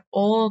has that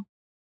old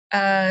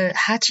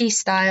Hachi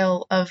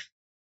style of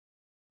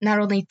not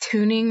only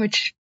tuning,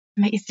 which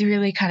is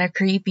really kind of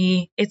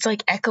creepy. It's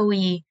like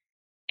echoey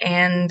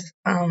and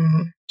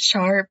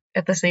sharp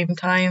at the same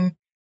time.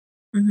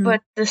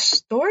 But the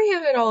story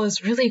of it all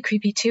is really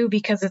creepy too,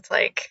 because it's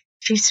like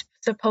she's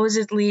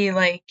supposedly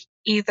like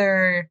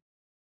either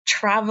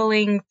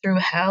traveling through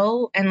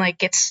hell and like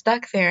gets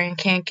stuck there and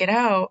can't get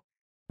out,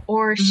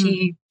 or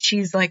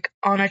she's like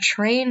on a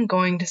train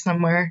going to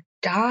somewhere,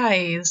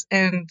 dies,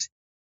 and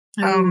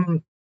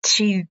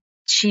she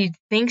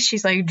thinks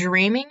she's like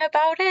dreaming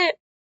about it,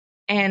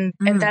 and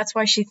that's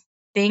why she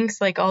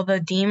thinks like all the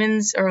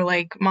demons or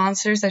like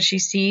monsters that she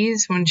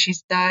sees when she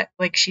died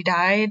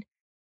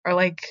are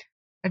like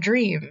a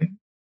dream,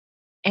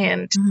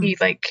 and she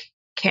like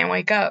can't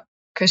wake up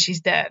because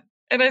she's dead.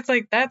 And it's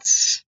like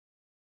that's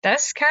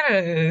kind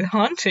of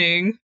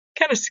haunting,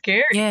 kind of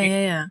scary.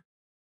 Yeah.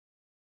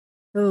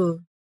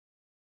 Oh,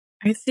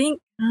 I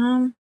think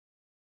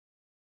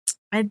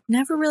I'd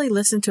never really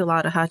listened to a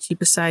lot of Hachi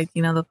besides,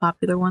 the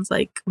popular ones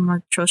like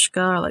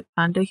Matryoshka or like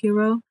Panda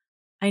Hero.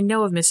 I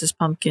know of Mrs.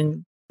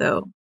 Pumpkin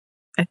though.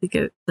 I think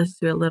I listened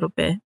to it a little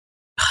bit.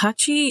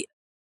 Hachi,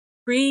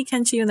 pre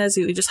Kenshi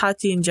Yonezu, just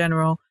Hachi in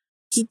general.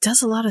 He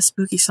does a lot of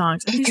spooky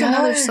songs. And there's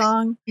another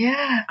song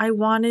I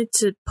wanted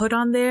to put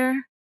on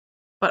there,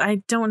 but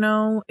I don't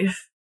know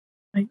if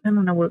I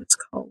don't know what it's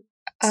called.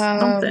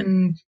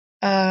 Something.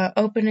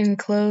 Open and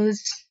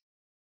close,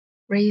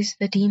 raise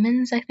the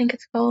demons, I think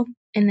it's called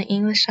in the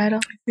English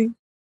title.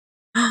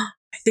 I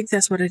think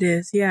that's what it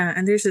is. Yeah,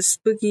 and there's a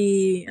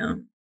spooky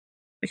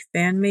like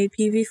fan made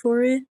PV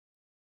for it.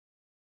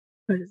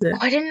 What is it? Oh,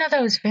 I didn't know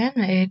that was fan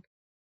made.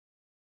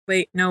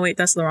 Wait,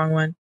 that's the wrong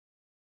one.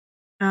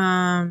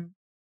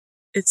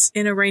 It's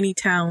In a Rainy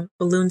Town,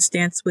 Balloons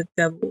Dance with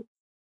Devils.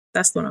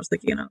 That's the one I was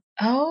thinking of.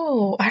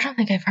 Oh, I don't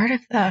think I've heard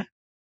of that.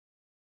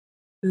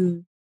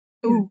 Ooh.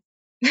 Oh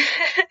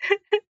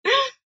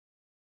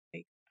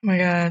my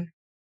god.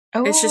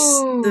 Oh, it's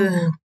just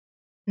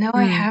no,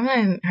 I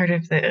haven't heard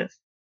of this.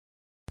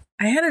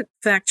 I had to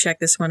fact check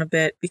this one a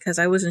bit because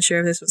I wasn't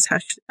sure if this was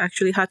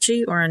actually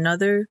Hachi or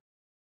another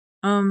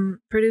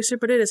producer,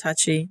 but it is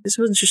Hachi. This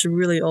one's just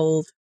really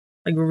old,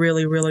 like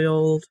really, really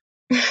old.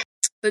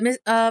 But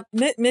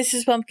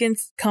Mrs.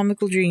 Pumpkin's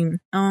Comical Dream.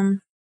 I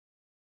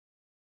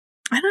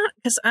don't,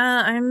 because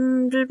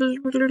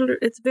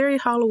it's very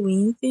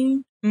Halloween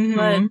themed, but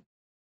I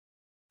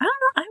don't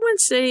know. I wouldn't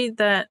say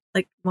that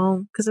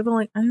because I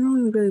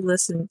don't really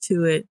listen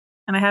to it,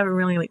 and I haven't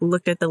really like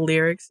looked at the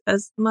lyrics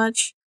as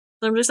much.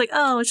 So I'm just like,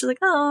 oh, she's like,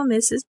 oh,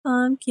 Mrs.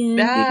 Pumpkin,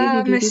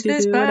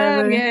 Mrs.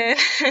 Pumpkin.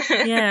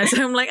 Yeah,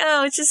 so I'm like,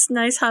 oh, it's just a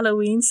nice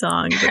Halloween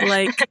song, but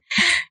like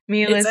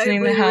me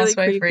listening to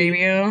Housewife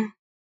Radio.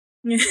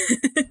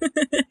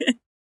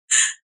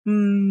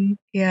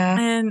 Yeah,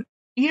 and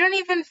you don't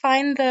even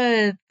find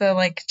the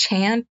like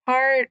chant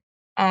part,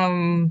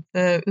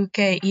 the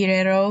uke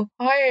irero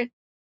part.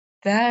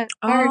 That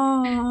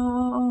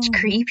part is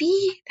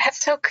creepy.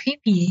 That's so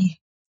creepy.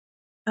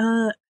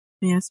 Man,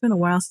 it's been a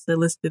while since I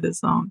listened to this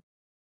song.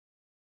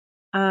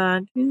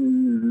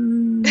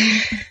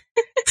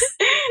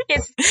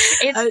 It's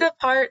the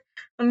part.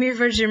 Let me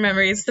refresh your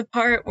memory. It's the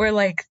part where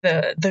like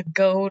the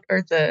goat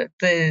or the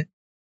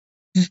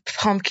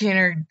pumpkin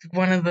or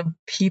one of the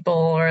people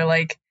or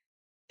like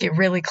get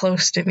really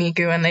close to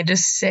Miku and they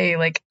just say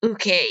like uke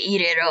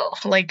irero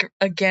like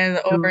again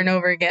over and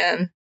over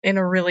again in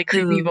a really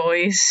creepy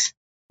voice.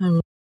 I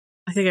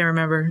think I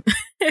remember.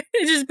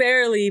 Just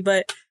barely,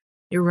 but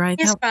you're right.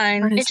 It's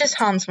fine. It just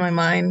haunts my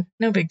mind.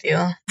 No big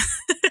deal.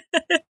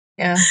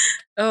 Yeah.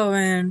 Oh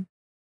man.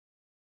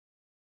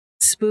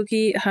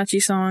 Spooky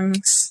Hachi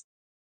songs.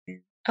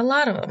 A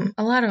lot of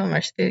them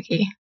are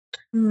spooky.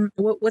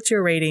 What's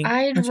your rating?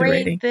 I'd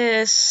rate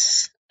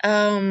this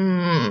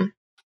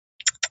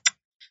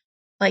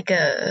like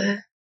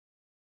a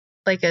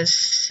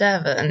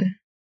 7.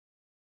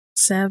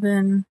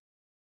 7.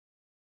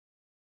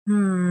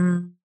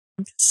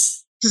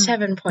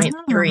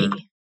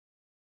 7.3.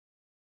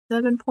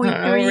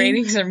 7.3.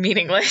 Ratings are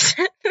meaningless.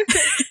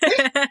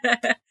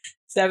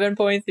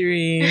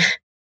 7.3.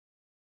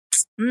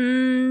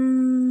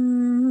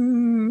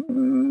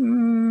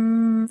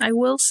 I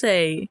will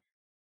say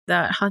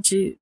that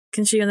Hachi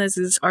Kenshi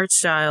Yonezu's art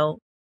style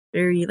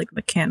very like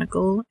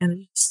mechanical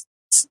and just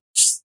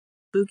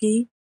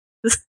spooky.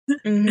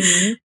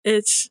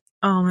 It's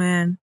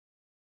man.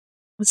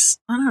 I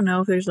don't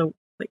know if there's a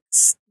like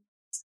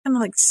kind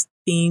of like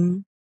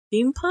steampunk.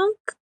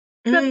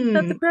 Is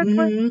that the correct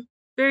word?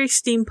 Very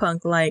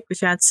steampunk like,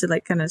 which adds to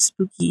like kind of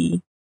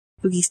spooky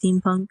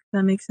steampunk. If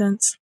that makes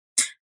sense.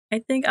 I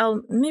think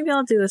I'll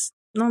do this.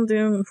 I'll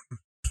do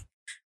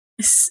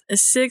a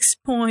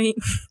 6.95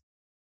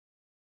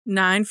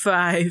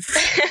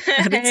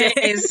 out of 10.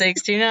 It's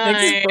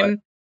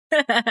 69.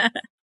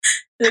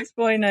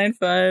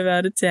 6.95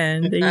 out of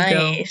 10. There you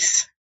go.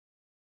 Nice.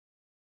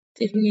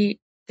 Did we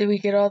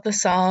get all the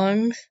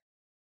songs?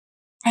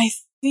 I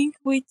think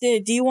we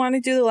did. Do you want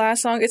to do the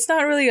last song? It's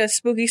not really a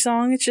spooky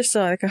song. It's just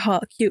like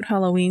a cute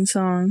Halloween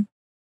song.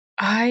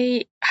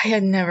 I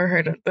had never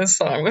heard of this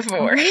song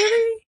before.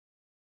 Really?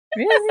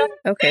 Really?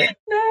 Okay.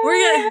 No.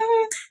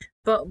 We're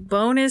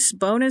gonna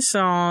bonus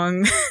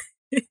song.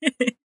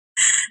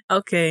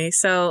 Okay,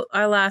 so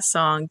our last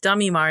song,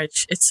 Dummy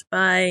March. It's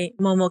by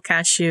Momo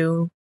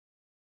Cashew.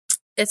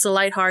 It's a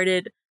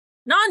lighthearted,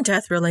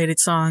 non-death related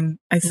song.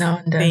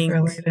 Non-death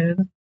related.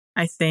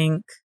 I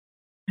think.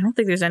 I don't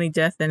think there's any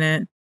death in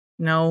it.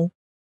 No.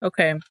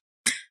 Okay.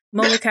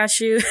 Momo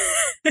Cashew.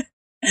 You're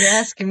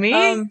asking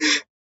me?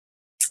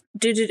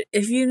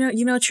 If you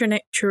know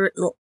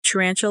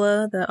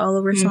Tarantula, the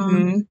Oliver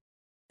song?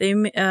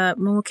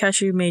 Momo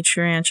Cashew made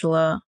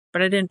Tarantula,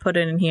 but I didn't put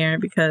it in here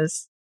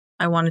because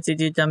I wanted to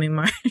do Dummy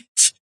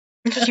March.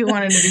 You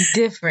wanted to be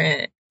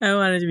different. I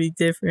wanted to be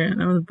different.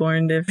 I was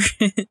born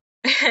different.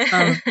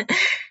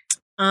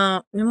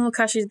 Momo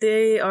Cashew,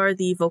 they are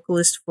the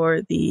vocalist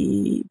for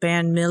the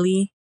band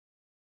Millie.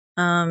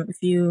 If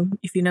you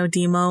know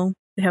Demo,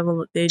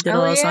 they did a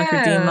lot of songs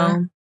for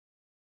Demo.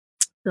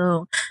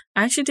 So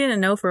I actually didn't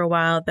know for a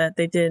while that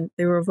they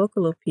were a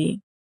vocal OP,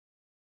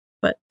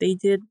 but they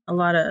have a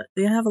lot of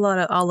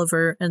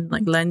Oliver and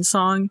like Len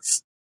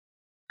songs.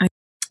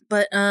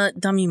 But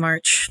Dummy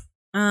March,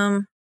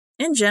 in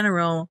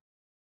general,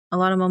 a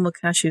lot of Momo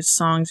Cashew's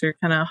songs are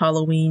kind of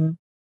Halloween,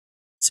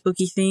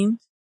 spooky themed.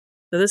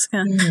 So this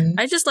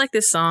I just like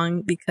this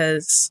song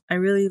because I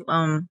really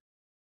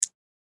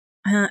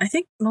I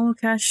think Momo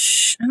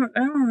Cash. I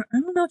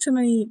don't know too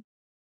many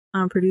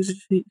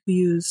producers who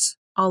use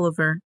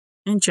Oliver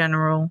in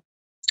general.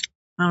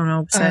 I don't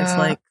know.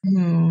 Besides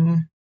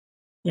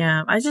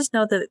yeah, I just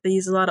know that they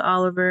use a lot of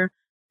Oliver.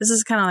 This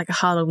is kind of like a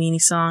Halloween-y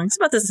song. It's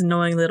about this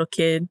annoying little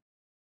kid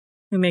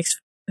who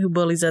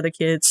bullies other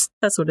kids.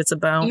 That's what it's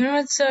about. You know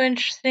what's so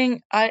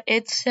interesting?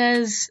 It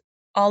says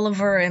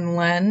Oliver and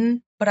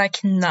Len, but I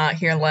cannot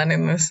hear Len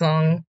in this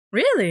song.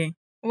 Really?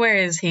 Where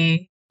is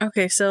he?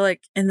 Okay, so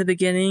like in the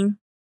beginning,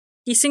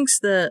 he sings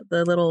the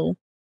little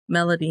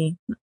melody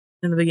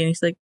in the beginning.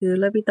 He's like, oh,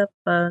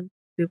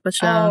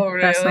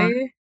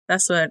 really?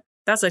 That's what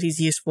he's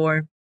used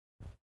for.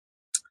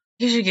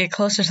 You should get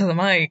closer to the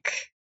mic.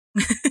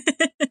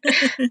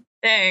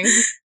 Dang.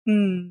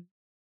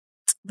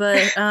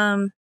 But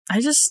I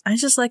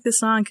just like this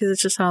song because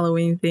it's just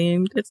Halloween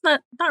themed. It's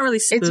not really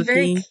spooky. It's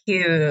very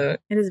cute.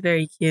 It is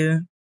very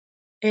cute.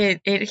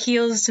 It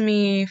heals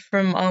me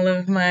from all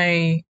of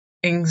my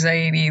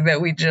anxiety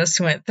that we just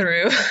went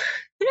through.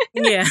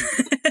 Yeah.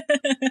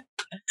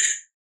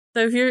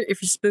 So if you're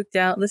spooked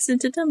out, listen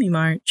to Dummy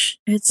March.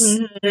 It's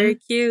very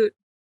cute.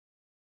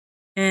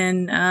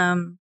 And I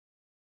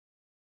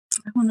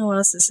don't know what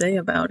else to say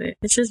about it.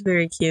 It's just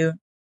very cute.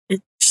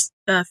 It just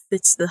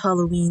fits the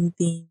Halloween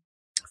theme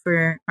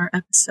for our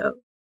episode.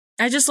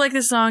 I just like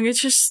this song. It's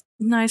just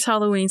a nice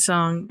Halloween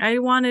song. I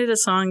wanted a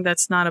song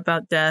that's not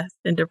about death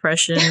and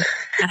depression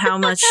and how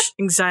much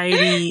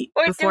anxiety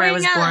before I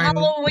was born.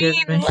 Halloween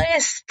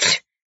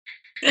list.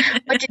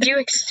 What did you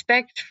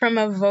expect from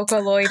a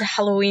Vocaloid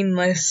Halloween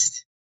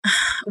list?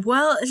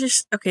 Well, it's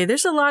just okay.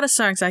 There's a lot of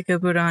songs I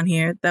could put on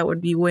here that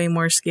would be way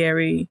more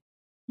scary.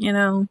 You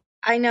know.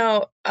 I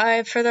know.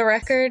 For the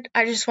record,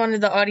 I just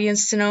wanted the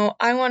audience to know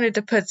I wanted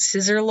to put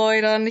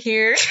Scissorloid on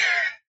here.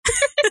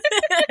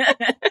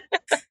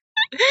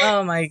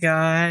 Oh my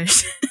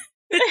gosh.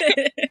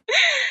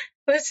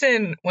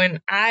 Listen, when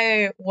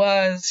I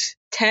was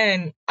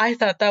 10, I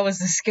thought that was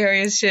the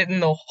scariest shit in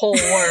the whole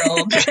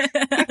world.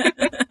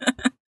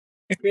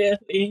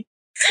 Really?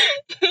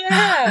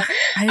 Yeah.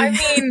 I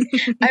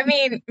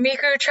mean,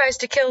 Mikuru tries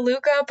to kill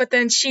Luca, but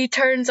then she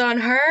turns on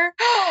her.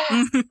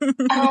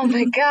 Oh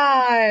my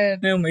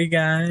god. Oh my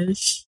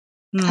gosh.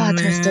 Plot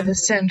twist of the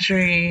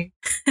century.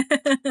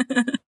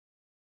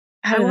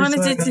 I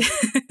wanted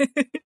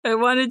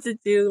to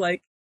do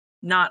like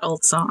not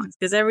old songs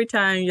because every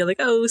time you're like,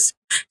 oh,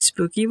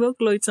 spooky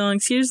Vocaloid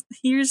songs. Here's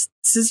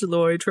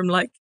Scissorloid from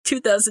like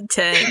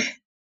 2010.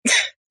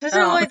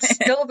 Scissorloid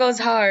still goes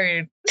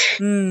hard.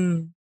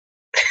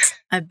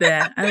 I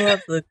bet. I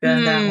love Luca,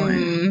 that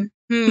one.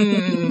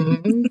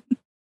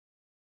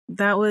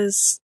 That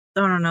was,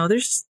 I don't know,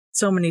 there's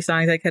so many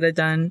songs I could have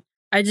done.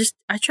 I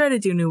try to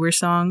do newer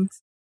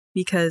songs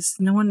because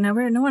no one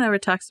ever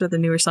talks about the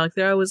newer songs.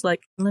 They're always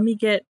like, let me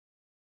get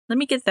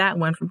that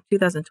one from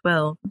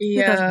 2012,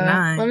 yeah,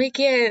 2009. Let me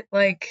get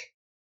like,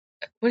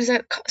 what is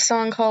that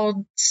song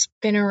called?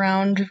 Spin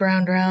Around,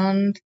 Round,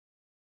 Round.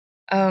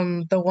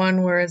 The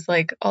one where it's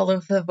like all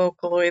of the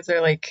Vocaloids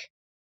are like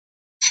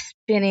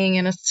spinning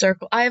in a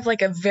circle. I have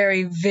like a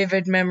very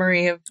vivid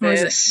memory of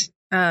this.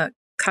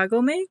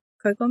 Kagome?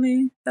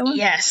 Kagome? That one?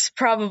 Yes,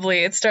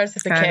 probably. It starts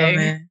with a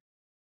K.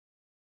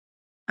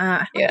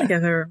 I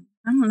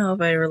don't know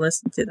if I ever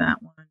listened to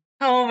that one.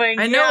 Oh my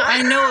god.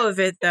 I know of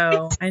it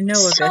though.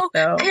 So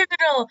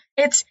pivotal.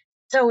 It's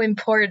so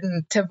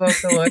important to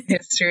Vocaloid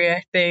history,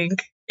 I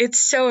think. It's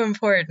so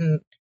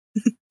important.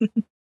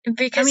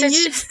 Because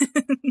it's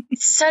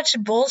such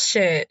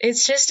bullshit.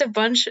 It's just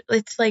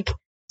it's like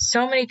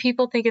so many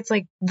people think it's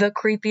like the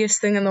creepiest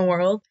thing in the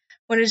world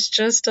when it's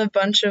just a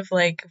bunch of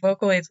like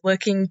Vocaloids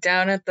looking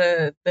down at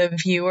the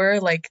viewer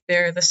like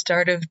they're the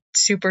start of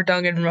Super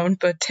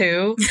Danganronpa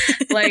 2.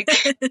 Like,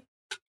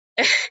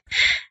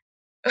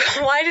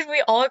 why did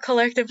we all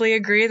collectively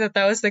agree that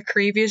was the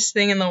creepiest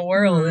thing in the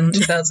world in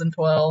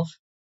 2012?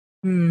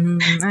 I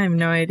have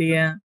no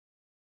idea.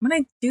 When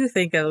I do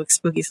think of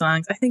spooky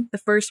songs, I think the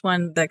first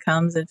one that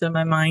comes into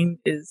my mind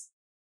is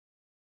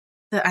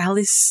the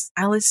Alice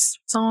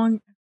song.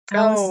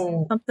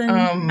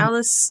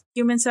 Alice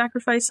Human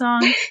Sacrifice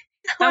song.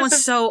 That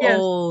one's so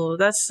old.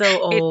 That's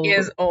so old. It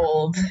is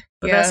old.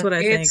 But that's what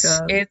I think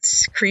of.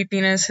 Its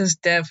creepiness has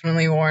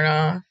definitely worn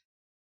off.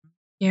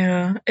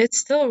 Yeah, it's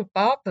still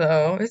bop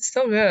though. It's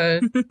still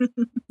good.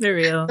 They're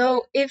real.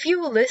 So if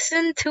you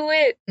listen to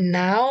it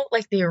now,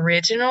 like the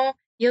original,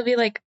 you'll be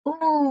like,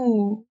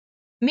 ooh,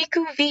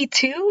 Miku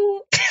V2?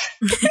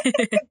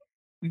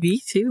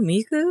 V2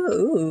 Miku?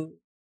 Ooh.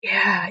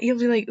 Yeah, you'll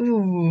be like,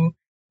 ooh,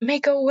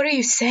 Mako, what are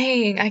you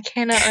saying? I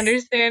cannot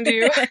understand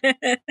you.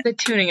 The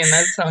tuning in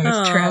that song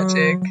is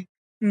tragic.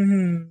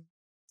 Mm-hmm.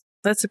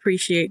 Let's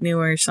appreciate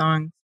newer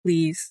songs,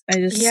 please. I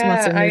want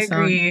some new songs.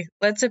 Agree.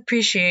 Let's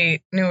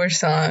appreciate newer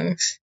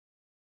songs.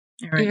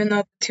 Right. Even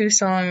though the 2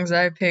 songs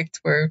I picked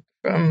were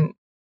from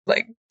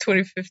like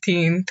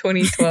 2015,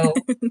 2012.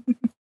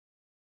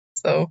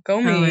 So go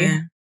me. Oh,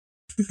 yeah.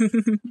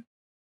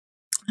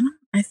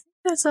 I think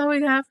that's all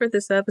we have for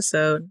this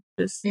episode.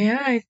 Just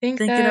I think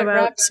thinking that about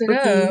wraps it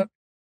up.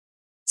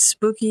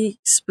 Spooky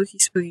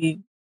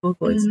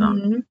Vocaloid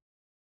song.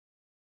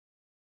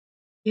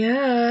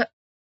 Yeah.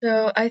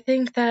 So I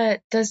think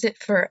that does it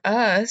for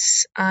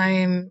us.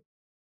 I'm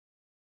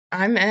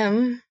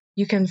M.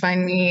 You can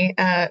find me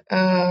at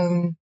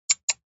where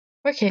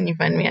can you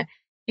find me at?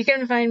 You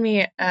can find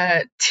me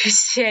at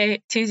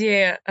Tuesday_art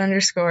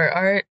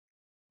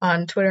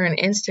on Twitter and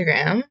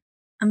Instagram.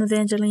 I'm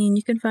Evangeline.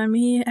 You can find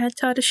me at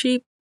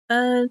Tadasheep,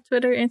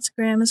 Twitter,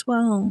 Instagram as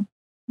well.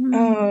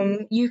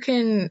 You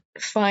can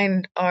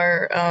find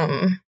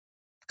our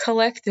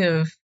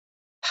collective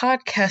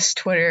podcast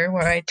Twitter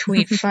where I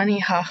tweet funny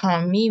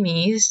haha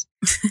memes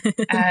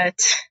at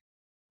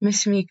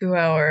Miss Miku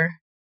Hour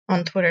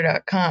on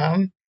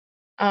Twitter.com.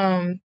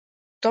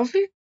 Don't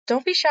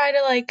be shy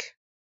to like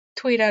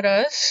tweet at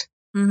us.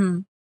 Mm-hmm.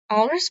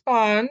 I'll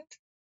respond.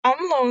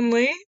 I'm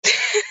lonely.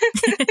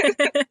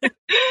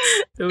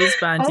 I'll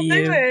respond to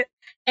you. Do it.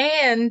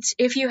 And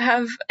if you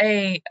have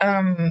a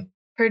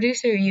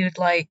producer you'd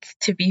like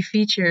to be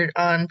featured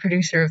on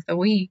Producer of the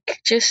Week,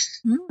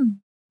 just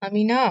let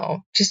me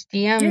know. Just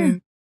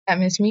DM at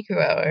Miss Miku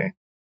Hour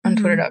on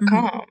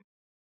Twitter.com.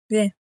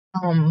 Yeah.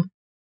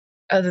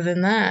 Other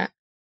than that,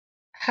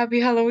 happy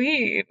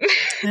Halloween.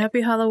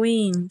 Happy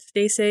Halloween.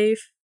 Stay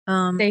safe.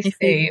 If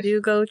you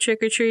do go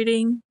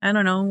trick-or-treating, I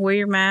don't know, wear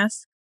your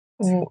mask.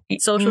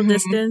 Social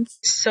distance.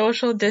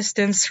 Social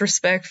distance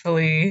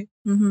respectfully.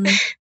 Mm-hmm.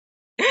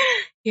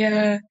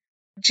 Yeah.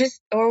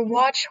 Or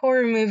watch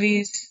horror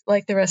movies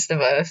like the rest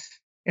of us,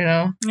 you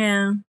know?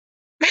 Yeah.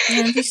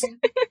 Just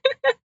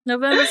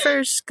November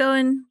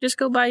 1st, just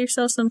go buy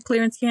yourself some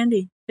clearance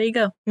candy. There you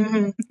go.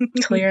 Mm-hmm.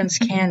 Clearance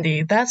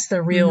candy. That's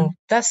the real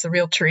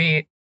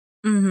treat.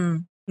 Mm-hmm.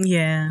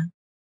 Yeah.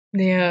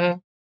 Yeah.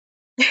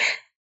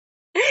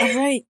 All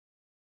right.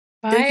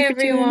 Bye,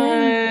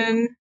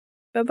 everyone.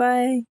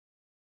 Bye-bye.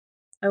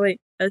 Oh,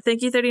 wait.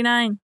 Thank you,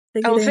 39.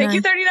 Thank you,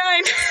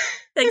 39.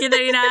 Thank you,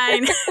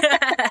 39.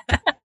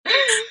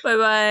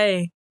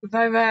 Bye-bye.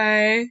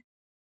 Bye-bye.